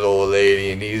met his old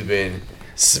lady, and he's been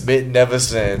smitten ever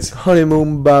since.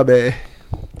 Honeymoon baby.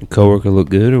 Your coworker look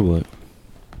good or what?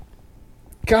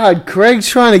 God, Craig's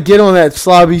trying to get on that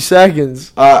sloppy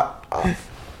seconds.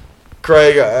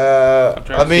 Craig,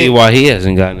 I see why he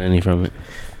hasn't gotten any from it.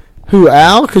 Who,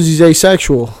 Al? Because he's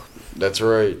asexual. that's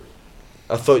right.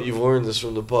 I thought you've learned this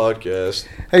from the podcast.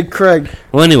 Hey, Craig.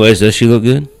 Well, anyways, does she look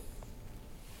good?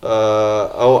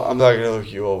 I'm not gonna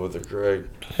hook you up with her, Craig.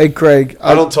 Hey, Craig.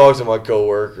 I don't talk to my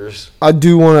coworkers. I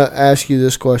do want to ask you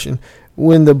this question.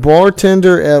 When the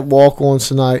bartender at Walk-Ons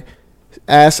tonight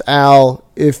asked Al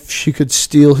if she could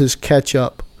steal his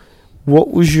ketchup,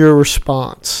 what was your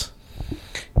response?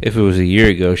 If it was a year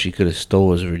ago, she could have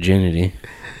stole his virginity.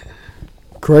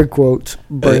 Craig quotes,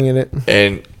 bringing it.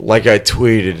 And like I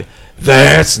tweeted,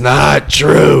 that's not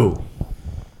true.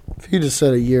 If you just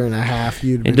said a year and a half,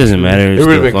 you'd. It doesn't matter. It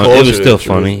would've been It was closer still to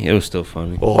funny. truth. It was still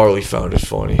funny. Well, Harley found it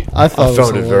funny. I thought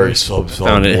found it it very hilarious.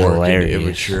 Found it hilarious.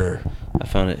 immature. I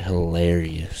found it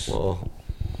hilarious. Well,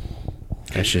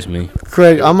 That's just me.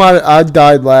 Craig, I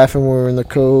died laughing when we were in the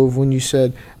Cove when you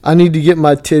said, "I need to get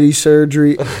my titty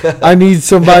surgery. I need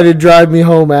somebody to drive me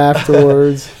home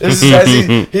afterwards." this is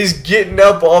as he's getting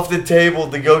up off the table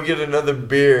to go get another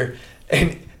beer,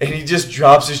 and he just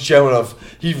drops his chin off.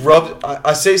 He rubs.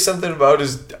 I say something about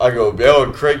his. I go,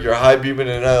 "Yo, Craig, you're high beaming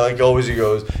tonight." Like always, he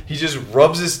goes. He just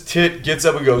rubs his tit, gets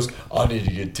up, and goes, "I need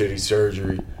to get titty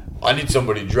surgery. I need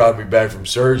somebody to drive me back from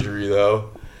surgery, though."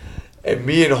 And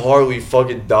me and Harley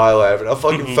fucking die laughing. I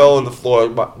fucking fell on the floor.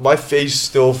 My face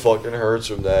still fucking hurts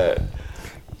from that.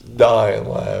 Dying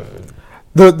laughing.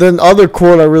 The other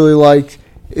quote I really liked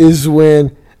is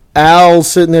when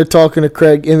Al's sitting there talking to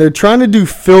Craig, and they're trying to do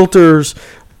filters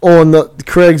on the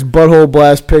Craig's butthole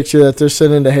blast picture that they're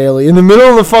sending to Haley. In the middle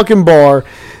of the fucking bar,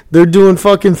 they're doing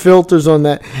fucking filters on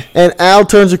that. And Al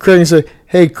turns to Craig and says,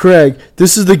 "Hey, Craig,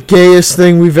 this is the gayest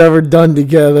thing we've ever done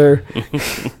together."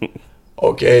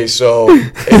 Okay, so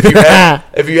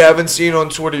if you haven't seen on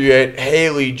Twitter yet,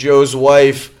 Haley, Joe's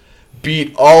wife,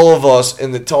 beat all of us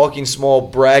in the Talking Small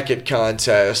bracket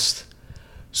contest.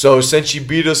 So since she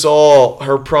beat us all,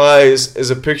 her prize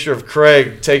is a picture of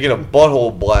Craig taking a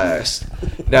butthole blast.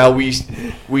 Now we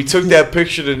took that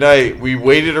picture tonight. We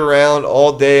waited around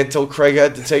all day until Craig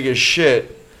had to take a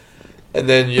shit. And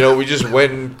then, we just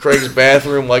went in Craig's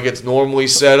bathroom like it's normally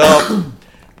set up.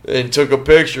 And took a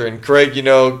picture, and Craig,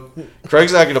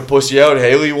 Craig's not going to pussy out.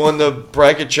 Haley won the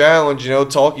bracket challenge,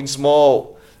 Talking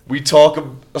Small. We talk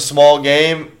a small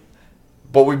game,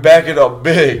 but we back it up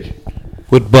big.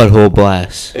 With butthole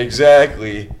blasts.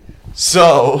 Exactly.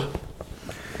 So,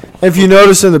 If you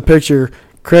notice in the picture,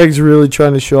 Craig's really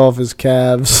trying to show off his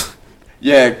calves.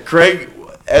 yeah, Craig,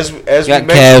 as Got we mentioned,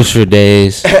 calves for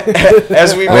days.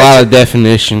 as we A lot mentioned, of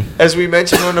definition. as we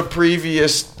mentioned on a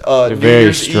previous New very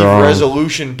Year's Eve strong.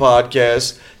 resolution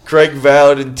podcast, Craig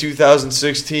vowed in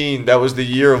 2016 that was the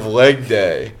year of leg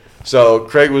day. So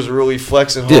Craig was really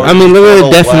flexing hard. Dude, I mean, look at the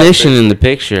Black definition picture. in the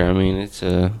picture. I mean, it's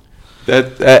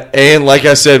That and like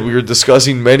I said, we were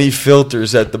discussing many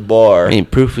filters at the bar.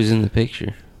 proof is in the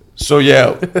picture. So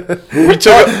yeah, we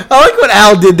took. I like what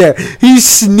Al did there. He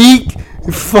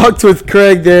fucked with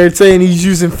Craig there, saying he's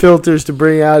using filters to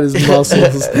bring out his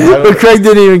muscles. But Craig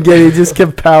didn't even get it. He just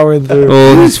kept powering through.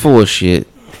 Oh, he's full of shit.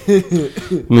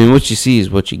 I mean, what you see is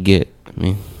what you get. I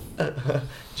mean, Did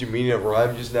you mean it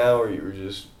rhymed just now, or you were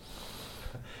just?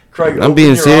 Craig, I'm open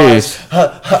being your serious.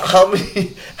 eyes.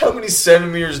 How many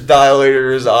centimeters dilated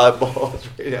are his eyeballs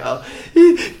right now?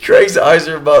 Craig's eyes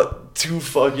are about 2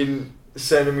 fucking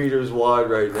centimeters wide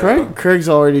right now. Craig's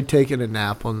already taken a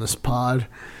nap on this pod.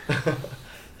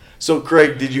 So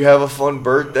Craig, did you have a fun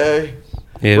birthday?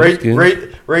 yeah, it was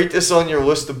good. Rate this on your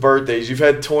list of birthdays. You've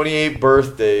had 28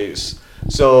 birthdays.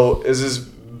 So is this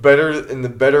better in the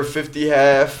better 50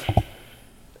 half?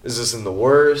 Is this in the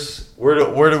worst? Where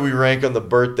do we rank on the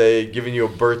birthday? Giving you a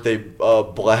birthday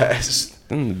blast.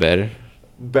 Better.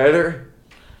 Better?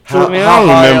 I don't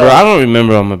remember. I don't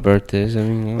remember all my birthdays. I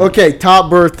mean, Okay, top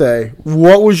birthday.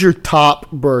 What was your top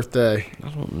birthday? I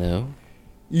don't know.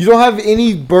 You don't have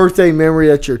any birthday memory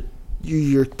that's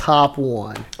your top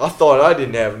one. I thought I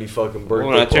didn't have any fucking birthday.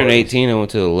 When I turned parties. 18, I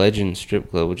went to the Legends strip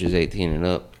club, which is 18 and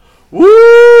up. Woo!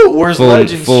 Where's Full-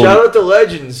 Legends? full- Shout out to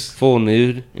Legends. Full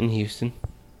nude in Houston.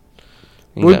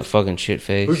 And What- got fucking shit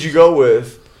faced. Who'd you go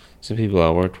with? Some people I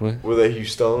worked with. Were they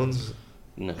Houstones?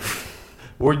 No.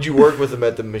 Where'd you work with them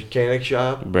at the mechanic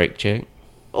shop? Brake check.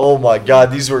 Oh my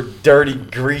God, these were dirty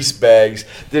grease bags.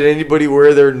 Did anybody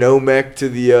wear their Nomek to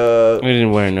the? We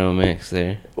didn't wear no mix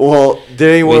there. Well, did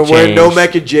anyone We wear changed.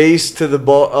 Nomek and Jace to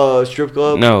the strip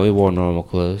club? No, we wore normal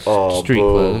clothes. Oh, Street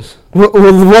boo. clothes.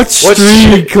 What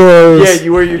street clothes? Yeah,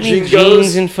 you wear your I mean, Jinkos.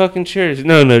 jeans and fucking shirts.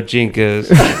 No Jinkos.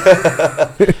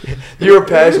 You were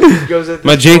passing Jinkos at this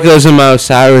My point? Jinkos and my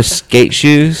Osiris skate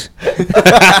shoes. Craig,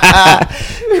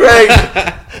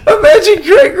 imagine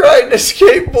Craig riding a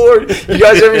skateboard. You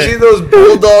guys ever seen those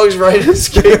bulldogs riding a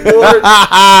skateboard?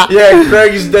 Yeah,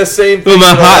 Craig is the same thing, With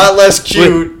my but a lot less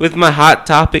cute. With my Hot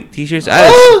Topic t-shirts.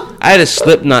 I had a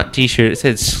Slipknot t-shirt. It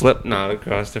said Slipknot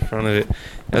across the front of it.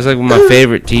 That was like my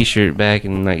favorite t-shirt back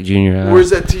in like junior high. Where's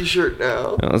that T-shirt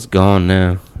now? Oh, it's gone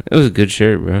now. It was a good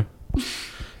shirt, bro.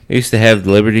 I used to have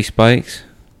the Liberty Spikes.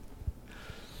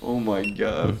 Oh my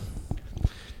God.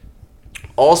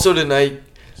 Also tonight,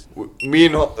 me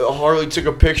and Harley took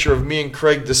a picture of me and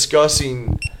Craig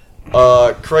discussing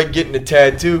Craig getting a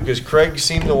tattoo because Craig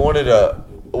seemed to wanted a.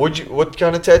 What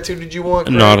kind of tattoo did you want?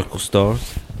 A Craig? nautical star.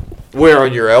 Where,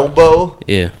 on your elbow?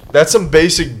 Yeah. That's some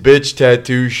basic bitch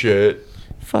tattoo shit.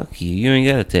 Fuck you. You ain't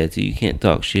got a tattoo. You can't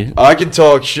talk shit. I can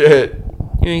talk shit.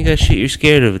 You ain't got shit. You're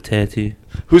scared of a tattoo.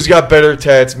 Who's got better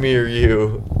tats, me or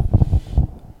you?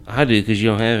 I do because you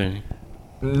don't have any.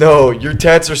 No, your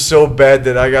tats are so bad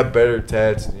that I got better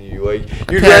tats than you. Like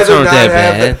you'd tats rather aren't not that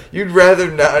have bad. you'd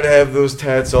rather not have those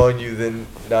tats on you than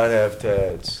not have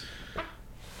tats.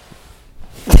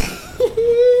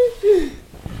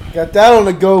 Got that on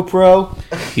the GoPro.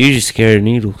 You're just scared of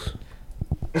needles.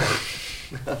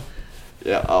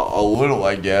 Yeah, a little,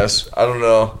 I guess. I don't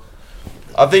know.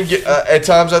 I think at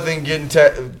times I think getting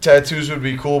tattoos would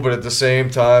be cool, but at the same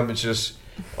time, it's just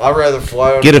I'd rather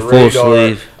fly under Get a the full radar.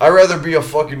 sleeve. I'd rather be a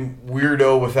fucking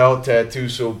weirdo without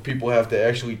tattoos, so people have to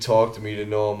actually talk to me to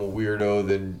know I'm a weirdo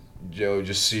than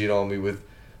just see it on me with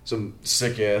some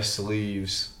sick ass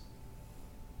sleeves.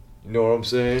 You know what I'm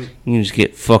saying? You can just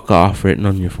get "fuck off" written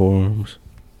on your forearms.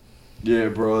 Yeah,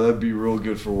 bro, that'd be real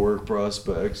good for work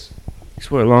prospects.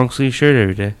 Just wear a long sleeve shirt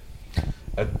every day.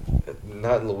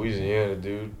 Not in Louisiana,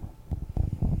 dude.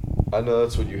 I know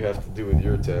that's what you have to do with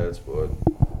your tats, but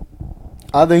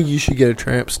I think you should get a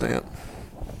tramp stamp.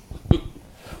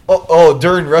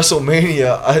 during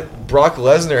WrestleMania, Brock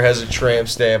Lesnar has a tramp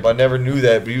stamp. I never knew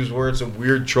that, but he was wearing some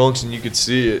weird trunks and you could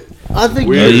see it. I think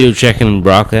Are you checking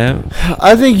Brock out?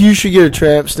 I think you should get a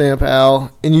tramp stamp,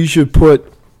 Al, and you should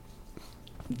put.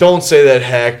 Don't say that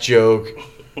hack joke.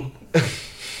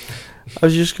 I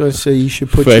was just gonna say you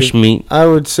should put Fresh your, meat. I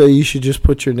would say you should just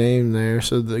put your name there,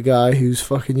 so the guy who's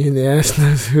fucking you in the ass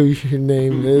knows who your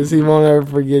name is. He won't ever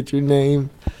forget your name.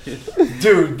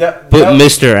 Dude, Put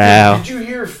Mr. Al. Did you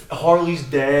hear Harley's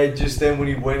dad just then when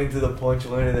he went into the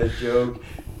punchline of that joke?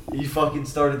 He fucking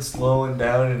started slowing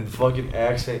down and the fucking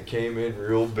accent came in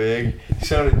real big. He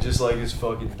sounded just like his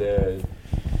fucking dad.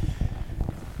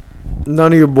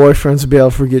 None of your boyfriends would be able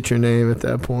to forget your name at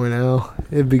that point, Al.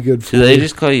 It'd be good for Do they you.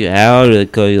 just call you Al, or do they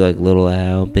call you like Little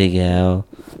Al, Big Al,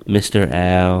 Mr.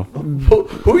 Al?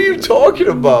 Who are you talking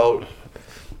about?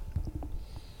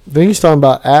 I think he's talking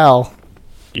about Al.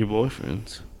 Your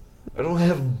boyfriends. I don't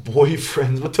have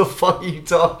boyfriends. What the fuck are you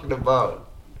talking about?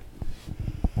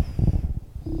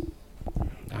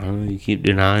 I don't know. You keep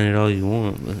denying it all you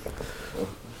want, but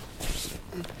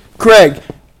Craig,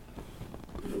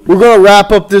 we're going to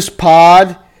wrap up this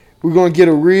pod. We're going to get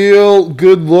a real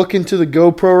good look into the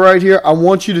GoPro right here. I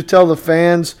want you to tell the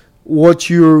fans what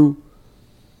you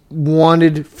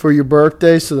wanted for your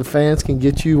birthday so the fans can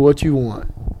get you what you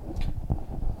want.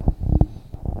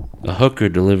 a hooker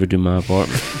delivered to my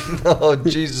apartment. Oh,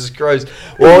 Jesus Christ.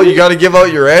 Well, you got to give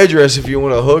out your address if you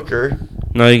want a hooker.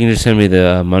 No, you can just send me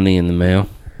the money in the mail,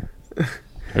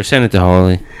 or send it to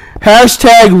Harley.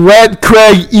 Hashtag let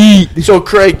Craig eat. So,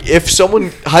 Craig, if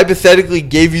someone hypothetically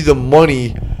gave you the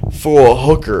money for a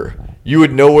hooker, you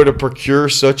would know where to procure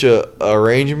such a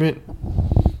arrangement?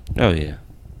 Oh yeah,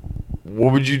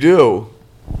 What would you do?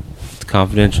 it's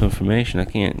confidential information. I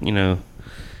can't,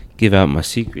 give out my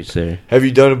secrets there. Have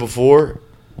you done it before?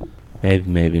 Maybe,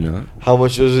 maybe not. How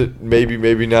much does it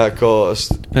maybe not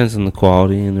cost? Depends on the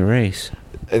quality and the race.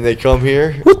 And they come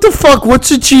here? What the fuck? What's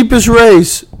the cheapest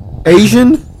race?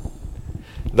 Asian?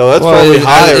 No, that's Well, probably it's-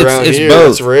 high it's- around it's here. both.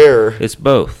 That's rare. It's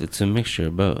both. It's a mixture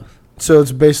of both. So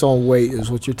it's based on weight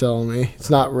is what you're telling me. It's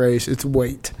not race, it's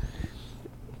weight.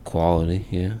 Quality,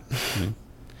 yeah.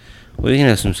 Well, you can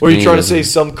have some. What are you trying to say? skinny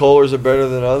Some colors are better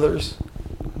than others?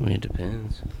 ones. I mean, it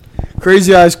depends.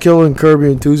 Crazy Eyes Killing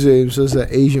Kirby Enthusiasm says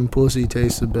that Asian pussy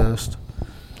tastes the best.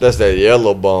 That's that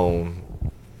yellow bone.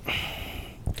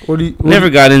 Never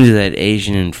got into that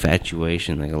Asian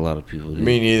infatuation like a lot of people do.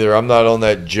 Me neither. I'm not on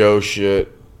that Joe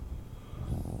shit.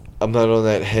 I'm not on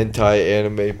that hentai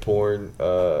anime porn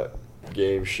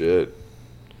game shit.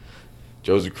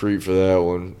 Joe's a creep for that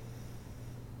one.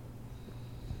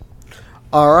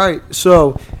 All right,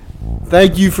 so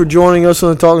thank you for joining us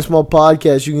on the Talking Small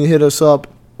podcast. You can hit us up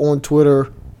on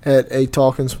Twitter at a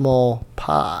Talking Small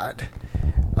Pod.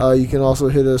 You can also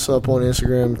hit us up on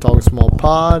Instagram, Talking Small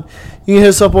Pod. You can hit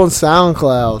us up on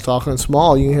SoundCloud, Talking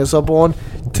Small. You can hit us up on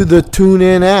to the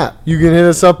TuneIn app. You can hit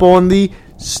us up on the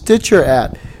Stitcher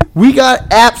app. We got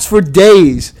apps for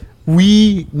days.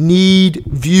 We need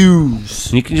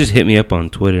views. You can just hit me up on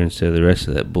Twitter instead of the rest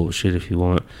of that bullshit if you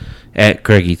want. At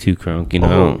Craigie2Crunk, you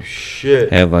know. Oh,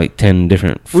 shit. I have like 10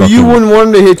 different Well, you wouldn't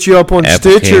want them to hit you up on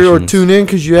Stitcher or applications. TuneIn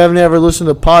because you haven't ever listened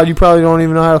to Pod. You probably don't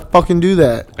even know how to fucking do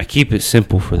that. I keep it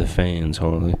simple for the fans,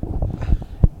 Harley.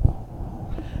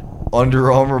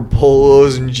 Under Armour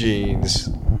polos and jeans.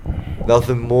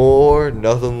 Nothing more,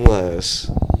 nothing less.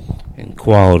 And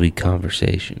quality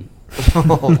conversation.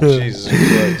 Oh, Jesus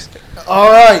Christ.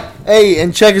 All right. Hey,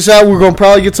 and check us out. We're going to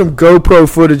probably get some GoPro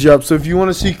footage up. So if you want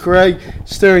to see Craig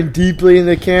staring deeply in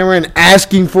the camera and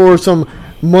asking for some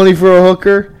money for a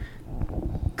hooker,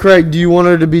 Craig, do you want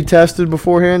her to be tested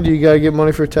beforehand? Do you got to get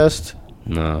money for a test?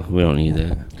 No, we don't need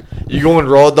that. You going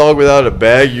raw dog without a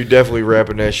bag? You definitely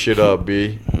wrapping that shit up,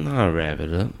 B. I'll wrap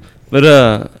it up.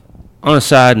 But on a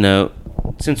side note,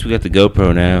 since we got the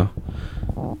GoPro now,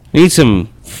 we need some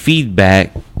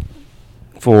feedback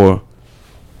for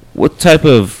what type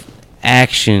of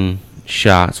action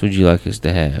shots would you like us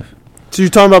to have? So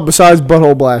you're talking about besides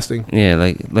butthole blasting? Yeah,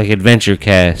 like adventure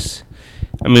casts.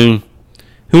 I mean,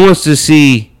 who wants to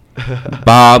see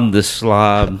Bob the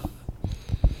Slob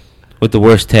with the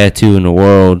worst tattoo in the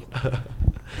world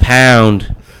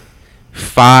pound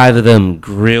 5 of them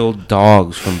grilled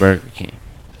dogs from Burger King?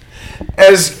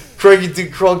 As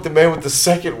Craigie2Crunk, the man with the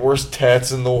second worst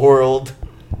tats in the world,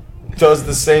 does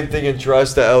the same thing and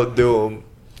tries to outdo him.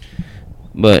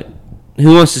 But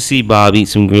who wants to see Bob eat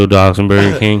some grilled dogs from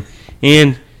Burger King?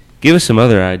 And give us some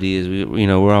other ideas.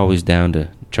 We're always down to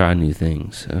try new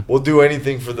things. So. We'll do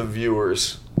anything for the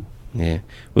viewers. Yeah,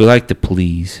 we like to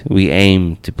please. We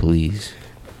aim to please.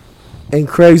 And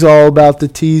Craig's all about the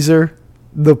teaser,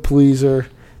 the pleaser.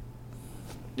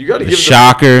 You got to The give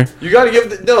shocker. You got to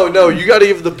give You got to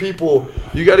give the people.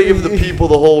 You got to give the people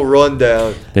the whole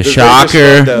rundown. The Vegas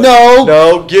shocker. rundown.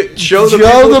 No. Show the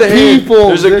Show people. the hand. people.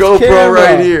 There's a This GoPro camera.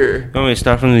 right here. You want me to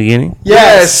start from the beginning?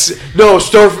 Yes. No,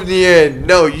 start from the end.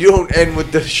 No, you don't end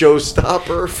with the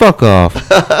showstopper. Fuck off.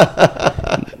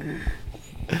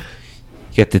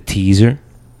 You got the teaser,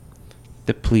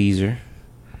 the pleaser,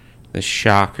 the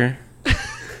shocker,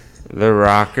 the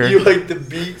rocker, You like the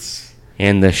beats?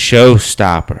 and the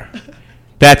showstopper.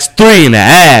 That's 3 in the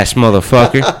ass,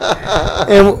 motherfucker.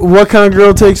 And what kind of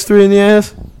girl takes 3 in the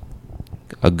ass?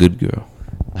 A good girl.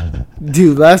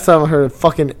 Dude, last time I heard a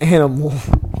fucking animal.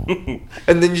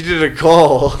 And then you did a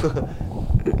call.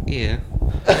 Yeah.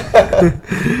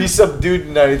 He's subdued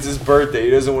tonight. It's his birthday.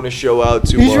 He doesn't want to show out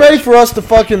too much. He's ready for us to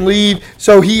fucking leave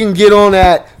so he can get on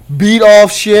that beat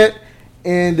off shit.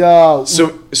 And,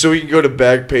 So we can go to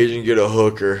Backpage and get a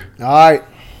hooker. all right.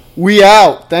 We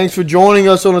out. Thanks for joining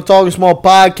us on the Talking Small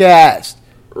podcast.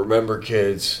 Remember,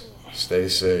 kids, stay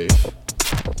safe.